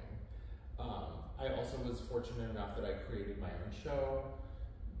performing. I also was fortunate enough that I created my own show,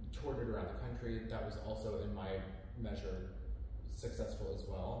 toured it around the country. That was also, in my measure, successful as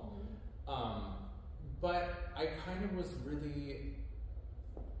well. But I kind of was really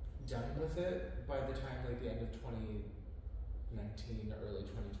done with it by the time like the end of 2019, early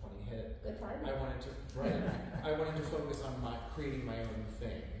 2020 hit. Good time. I wanted to focus on creating my own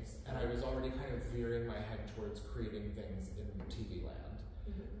things, and I was already kind of veering my head towards creating things in TV land.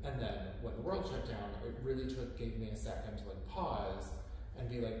 And then when the world shut down, it really gave me a second to like pause and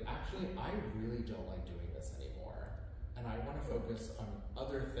be like, actually, I really don't like doing this anymore, and I want to focus on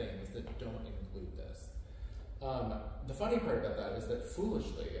other things that don't include this. The funny part about that is that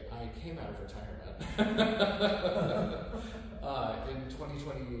foolishly, I came out of retirement in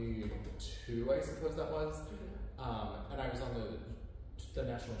 2022, I suppose that was, and I was on the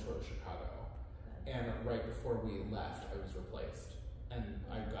national tour of Chicago, and right before we left, I was replaced. And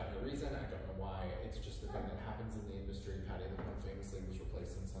I got no reason, I don't know why, it's just the thing that happens in the industry. Patti LuPone famously was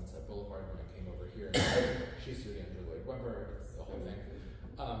replaced in Sunset Boulevard when I came over here. She sued Andrew Lloyd Webber, it's the whole thing.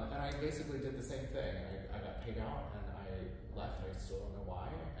 And I basically did the same thing. I got paid out and I left, I still don't know why.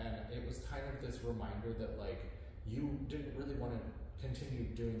 And it was kind of this reminder that like, you didn't really want to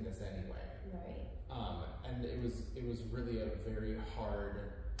continue doing this anyway. Right. And it was really a very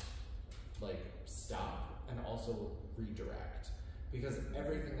hard like stop and also redirect. Because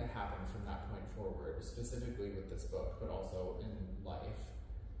everything that happened from that point forward, specifically with this book, but also in life,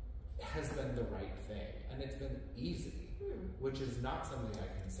 has been the right thing. And it's been easy, which is not something I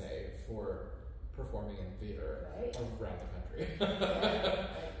can say for performing in theater around the country.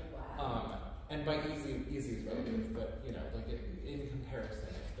 Wow. And by easy is relative, but you know, like in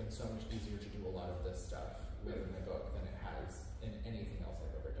comparison, so much easier to do a lot of this stuff within my book than it has in anything else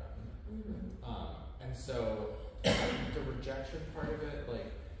I've ever done. And so the rejection part of it,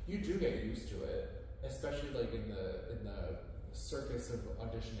 like, you do get used to it, especially like in the circus of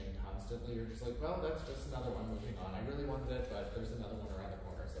auditioning constantly. You're just like, well, that's just another one moving on. I really wanted it, but there's another one around the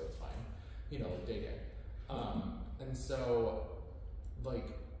corner, so it's fine. You know, like dating. And so, like,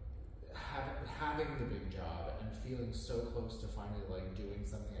 having the big job and feeling so close to finally like doing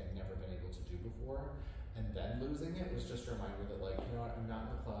something I'd never been able to do before, and then losing it was just a reminder that, like, you know what, I'm not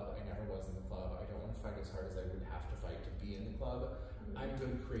in the club, I never was in the club, I don't want to fight as hard as I would have to fight to be in the club. I'm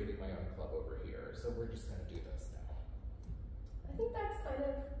good creating my own club over here, so we're just gonna do this now. I think that's kind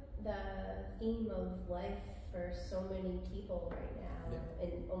of the theme of life for so many people right now.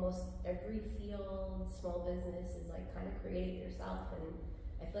 In almost every field, small business is like kind of create it yourself, and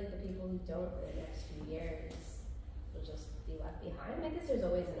I feel like the people who don't in the next few years will just be left behind. I guess there's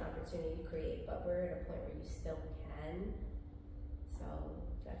always an opportunity to create, but we're at a point where you still can. So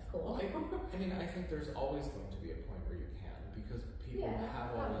that's cool. Well, I mean, I think there's always going to be a point where you can, because people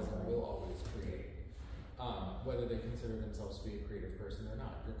have always and will always create. Whether they consider themselves to be a creative person or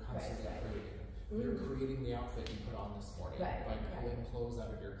not, you're constantly creating. You're creating the outfit you put on this morning by pulling clothes out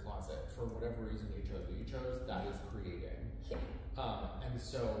of your closet for whatever reason you chose. That is creating. And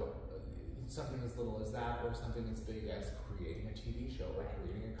so something as little as that, or something as big as creating a TV show or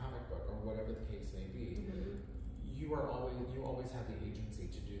creating a comic book or whatever the case may be, you always have the agency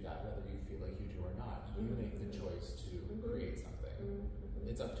to do that, whether you feel like you do or not. You make the choice to create something.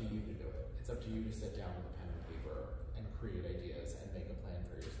 It's up to you to do it. It's up to you to sit down with a pen and paper and create ideas and make a plan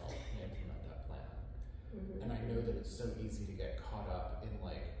for yourself and implement that plan. And I know that it's so easy to get caught up in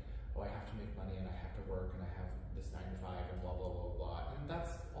like, oh, I have to make money and I have to work and I have this 9 to 5 and blah, blah, blah, blah. And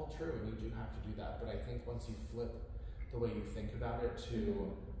that's all true, and you do have to do that. But I think once you flip the way you think about it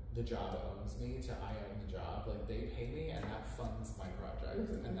to the job owns me, to I own the job, like they pay me and that funds my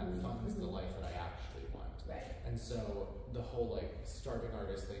project and that funds the life that I actually want. And so the whole like starving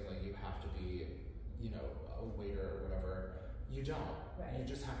artist thing, like you have to be, you know, a waiter or whatever, you don't. You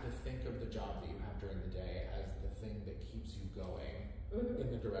just have to think of the job that you have during the day as the thing that keeps you going in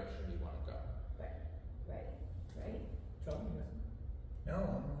the direction you want to go. No,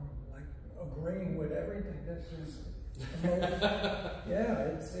 I'm like agreeing with everything. This is the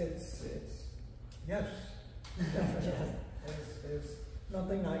most, it's yes, definitely. There's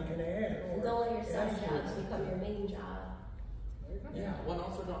nothing I can add. And don't let your side jobs become your main job. Yeah, well, and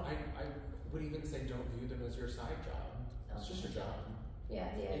also don't, I would even say don't view them as your side job. It's just your job.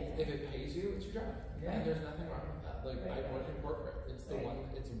 If it pays you, it's your job. And there's nothing wrong with that. Like, I work in corporate. It's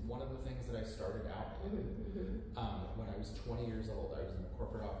one of the things that I started out in. When I was 20 years old, I was in the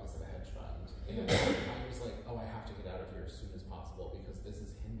corporate office at a hedge fund. And I was like, oh, I have to get out of here as soon as possible because this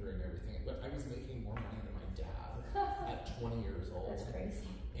is hindering everything. But I was making more money than my dad at 20 years old. That's crazy.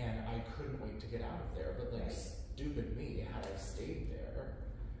 And I couldn't wait to get out of there. But like, stupid me, had I stayed there,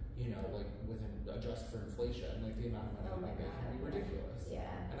 you know, like adjust for inflation, like the amount of money I make can be ridiculous.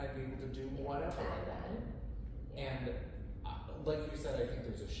 And I'd be able to do whatever I want. And like you said, I think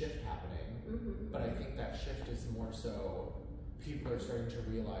there's a shift happening, but I think that shift is more so people are starting to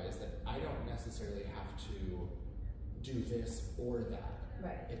realize that I don't necessarily have to do this or that.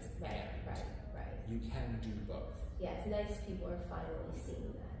 It's you can do both. Yeah, it's nice people are finally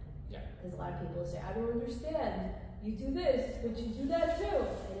seeing that. Because a lot of people say, I don't understand. You do this, but you do that too.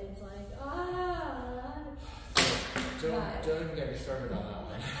 And it's like, Don't even get me started on that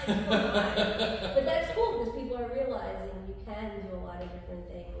one. But that's cool because people are realizing you can do a lot of different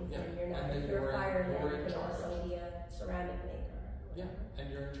things, and you're not a fireman, you can also be a ceramic maker. And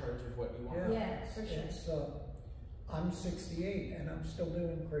you're in charge of what you want. For sure. It's, I'm 68 and I'm still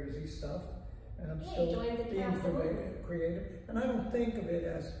doing crazy stuff, and I'm still being creative. And I don't think of it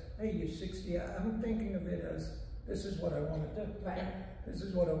as, hey, you're 60. I'm thinking of it as, this is what I want to do. This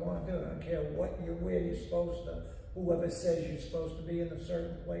is what I want to do. I don't care where you're supposed to. Whoever says you're supposed to be in a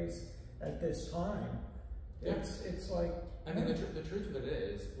certain place at this time, it's like. I mean, the truth of it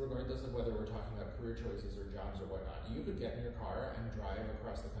is, regardless of whether we're talking about career choices or jobs or whatnot, you could get in your car and drive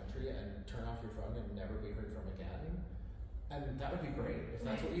across the country and turn off your phone and never be heard from again, and that would be great if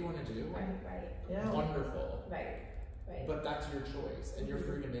that's what you want to do. Wonderful. But that's your choice, and you're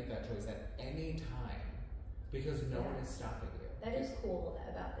free to make that choice at any time because no one is stopping you. That is cool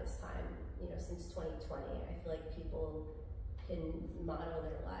about this time. You know, since 2020, I feel like people can model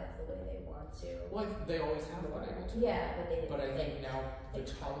their lives the way they want to. Well, they always have been able to. But I think now the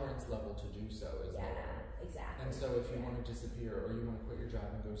tolerance level to do so is lower. Exactly. And so if you want to disappear or you want to quit your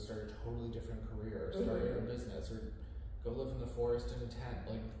job and go start a totally different career or start your own business or Go live in the forest in a tent.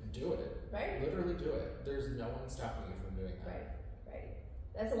 Like, do it. Right. Literally do it. There's no one stopping you from doing that. Right.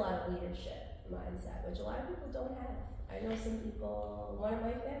 That's a lot of leadership mindset, which a lot of people don't have. I know some people, one of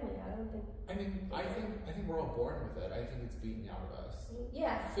my family, I don't think. I mean, I think we're all born with it. I think it's beaten out of us.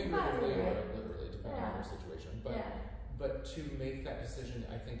 Yeah. Figuratively right. or literally, depending on your situation. But to make that decision,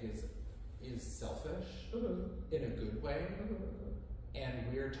 I think is selfish in a good way. And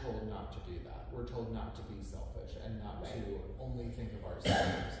we're told not to do that. We're told not to be selfish and not to only think of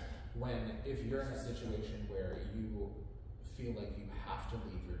ourselves. When, if you're in a situation where you feel like you have to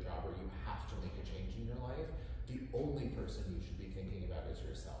leave your job or you have to make a change in your life, the only person you should be thinking about is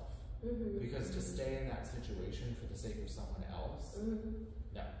yourself. Because to stay in that situation for the sake of someone else,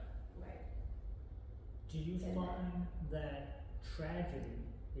 no. Right. Do you find that tragedy,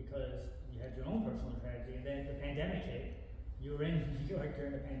 because you had your own personal tragedy, and then the pandemic hit, you were in New York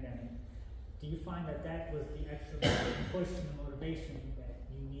during the pandemic, do you find that that was the extra push and the motivation that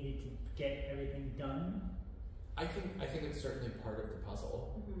you needed to get everything done? I think it's certainly part of the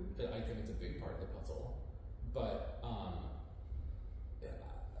puzzle. I think it's a big part of the puzzle. But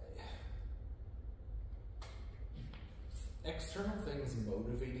external things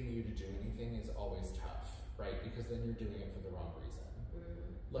motivating you to do anything is always tough, right? Because then you're doing it for the wrong reason.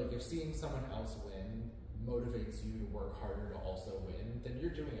 Like, if seeing someone else win motivates you to work harder to also win, then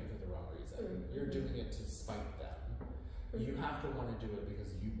you're doing it for the wrong reason. You're doing it to spite them. You have to want to do it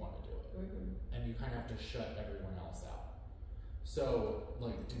because you want to do it. And you kind of have to shut everyone else out. So,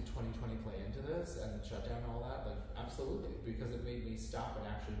 like, did 2020 play into this and shut down all that? Like, absolutely, because it made me stop and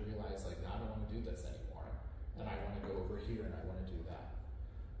actually realize, like, no, I don't want to do this anymore. And I want to go over here and I want to do that.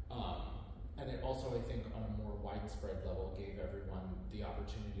 And it also, I think, on a more widespread level, gave everyone the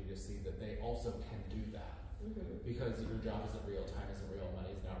opportunity to see that they also can do that. Because your job isn't real, time isn't real,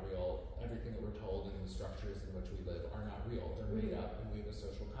 money is not real, everything that we're told and the structures in which we live are not real. They're made up, and we have a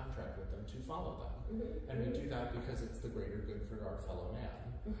social contract with them to follow them. And we do that because it's the greater good for our fellow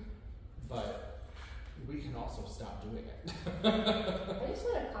man. But we can also stop doing it. I just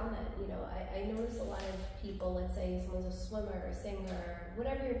want to comment, I notice a lot of people, let's say someone's a swimmer or singer,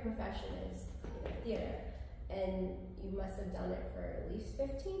 whatever your profession is, theater, and you must have done it for at least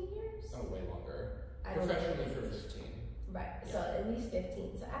 15 years? Oh, way longer. I don't Professionally know. for 15. Right, Yeah. so at least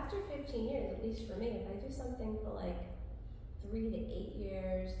 15. So after 15 years, at least for me, if I do something for like 3 to 8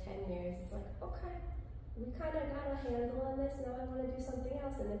 years, 10 years, it's like, okay, we kind of got a handle on this, now I want to do something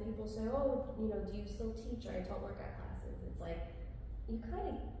else. And then people say, oh, do you still teach? Or I taught workout classes. It's like, you kind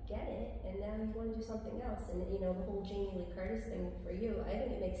of get it, and now you want to do something else. And the whole Jamie Lee Curtis thing for you, I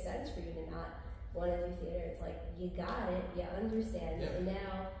think it makes sense for you to not want to do theater. It's like, you got it, you understand it, and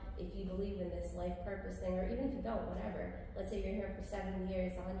now if you believe in this life purpose thing, or even if you don't, whatever, let's say you're here for 70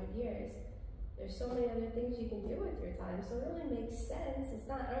 years, 100 years, there's so many other things you can do with your time, so it really makes sense. It's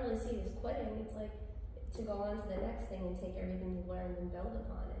not, I don't really see it as quitting, it's like to go on to the next thing and take everything you've learned and build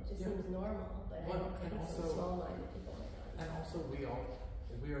upon it. It just seems normal, but I don't think some small-minded people might not. And also, we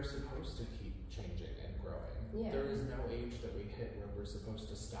are supposed to keep changing and growing. There is no age that we hit where we're supposed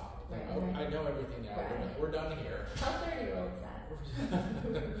to stop. Like, I know everything now. We're done here. How 30-year-olds that?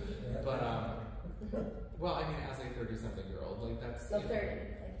 But well, I mean, as a 30-something-year-old, like that's. No, 30,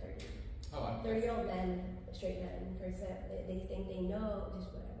 like 30. Oh, 30-year-old men, straight men, for example, they think they know, just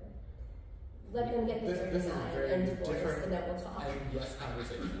whatever. Let them get to 39 and divorce, and then we'll talk. And less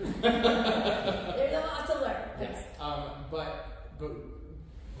conversation. There's a lot to learn. Yes. But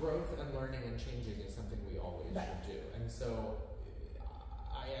growth and learning and changing is something we always should do. And so,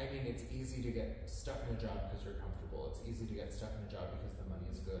 I mean, it's easy to get stuck in a job because you're comfortable. It's easy to get stuck in a job because the money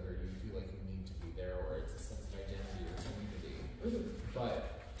is good, or you feel like you need to be there, or it's a sense of identity or community.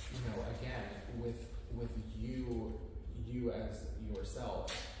 But again, with you as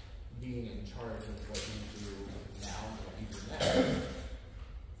yourself being in charge of what you do now and what you do next,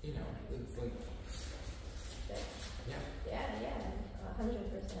 it's like, Yeah, 100%.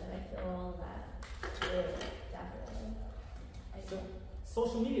 I feel all that. Really, definitely. So,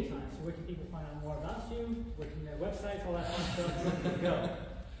 social media time. So where can people find out more about you? Where can their websites, all that fun stuff? Where can they go?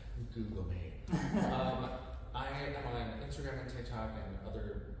 Google me. I am on Instagram and TikTok and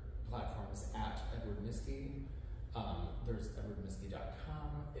other platforms at Edward Miskie. There's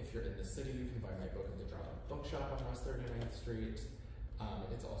edwardmiskie.com. If you're in the city, you can buy my book at the Drama Bookshop on West 39th Street.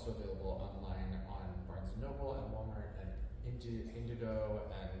 It's also available online on Barnes & Noble and Walmart and Indigo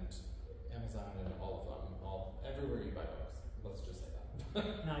and Amazon and all of them. Everywhere you buy books. Let's just say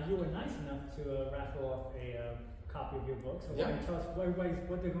that. Now, you were nice enough to raffle off a copy of your book. So why don't you tell us what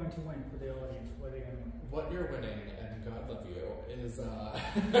they're going to win for the audience? What are they going to win? What you're winning, and God love you, is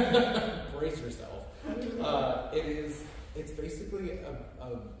brace yourself. It's basically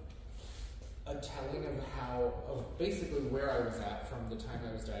a telling of basically where I was at from the time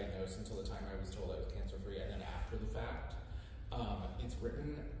I was diagnosed until the time I was told I was cancer-free, and then after the fact. It's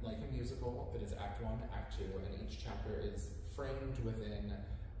written like a musical. It is Act 1, Act 2, and each chapter is framed within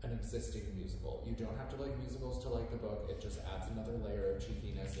an existing musical. You don't have to like musicals to like the book. It just adds another layer of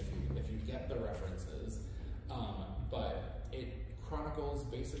cheekiness if you get the references. But it chronicles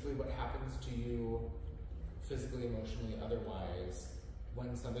basically what happens to you physically, emotionally, otherwise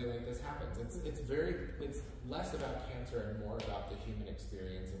when something like this happens. It's less about cancer and more about the human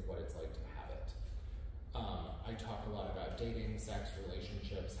experience of what it's like to have it. I talk a lot about dating, sex,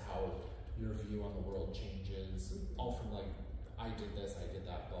 relationships, how your view on the world changes, all from like, I did this, I did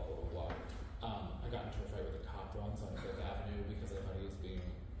that, blah, blah, blah, blah. I got into a fight with a cop once on 5th Avenue because I thought he was being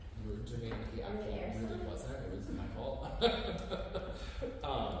rude to me, and he actually really wasn't. It was my fault.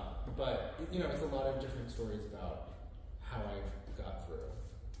 But, you know, it's a lot of different stories about how I got through.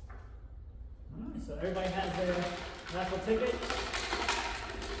 Alright, so everybody has their raffle ticket.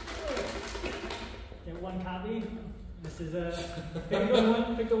 Get one copy. This is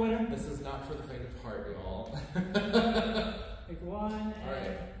pick the winner. This is not for the faint of heart, y'all. Pick one.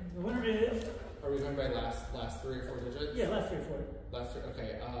 Alright. The winner is. Are we going by last 3 or 4 digits? Yeah, last 3 or 4. Last 3.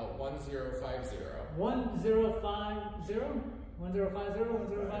 Okay. 1050. 1050. 1050.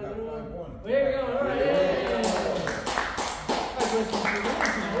 1050. There we go. All right.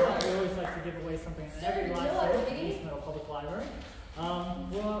 We always like to give away something in every live show at East Meadow Public Library.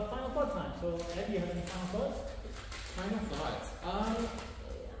 Well, final thought time. So, Ed, do you have any final thoughts? Final thoughts.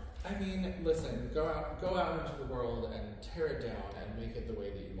 I mean, listen, go out into the world and tear it down and make it the way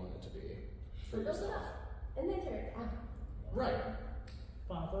that you want it to be for yourself. And then tear it down. Right.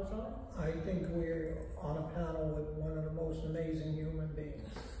 Final thoughts, Charlie? I think we're on a panel with one of the most amazing human beings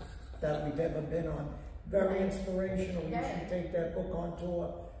that we've ever been on. Very inspirational. You should take that book on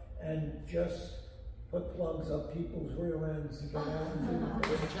tour and just put plugs up people's rear ends to get out and do that.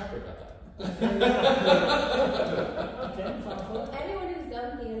 There's a chapter about that. Anyone who's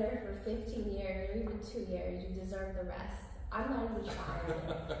done theater for 15 years or even 2 years, you deserve the rest. I'm not even trying.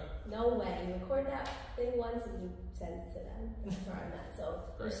 No way. You record that thing once and you send it to them. That's where I'm at. So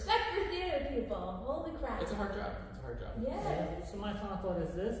respect for theater people. Holy crap. It's a hard job. Yeah. So my final thought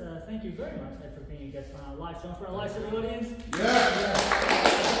is this. Thank you very much, Ed, for being a guest on our live show. For our live show audience.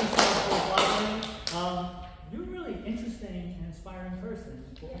 You're a really interesting and inspiring person.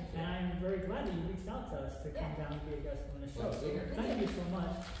 And I'm very glad that you reached out to us to come down and be a guest on the show. So thank you so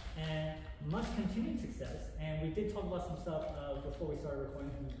much, and much continued success. And we did talk about some stuff before we started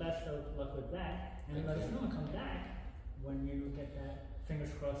recording. Best of luck with that. And let us know and come back when you get that,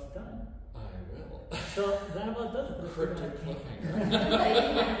 fingers crossed, done. I will. So that about does it for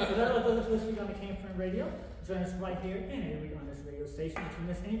this week on the Came From Radio. Join us right here and every week on this radio station. If you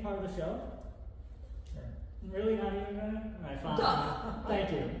miss any part of the show, really not even gonna? Alright, fine.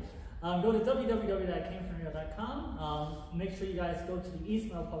 Thank you. Go to www.camefromradio.com. Make sure you guys go to the East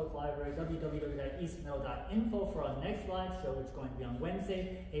Meadow Public Library, www.eastmeadow.info for our next live show, which is going to be on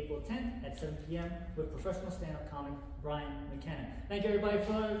Wednesday, April 10th at 7 p.m. with professional stand-up comic Brian McKenna. Thank you, everybody,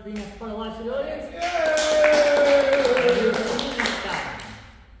 for being a part of the live show audience.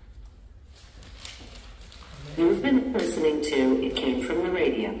 You've been listening to It Came From the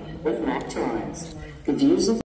Radio with Matt Torrance. The views of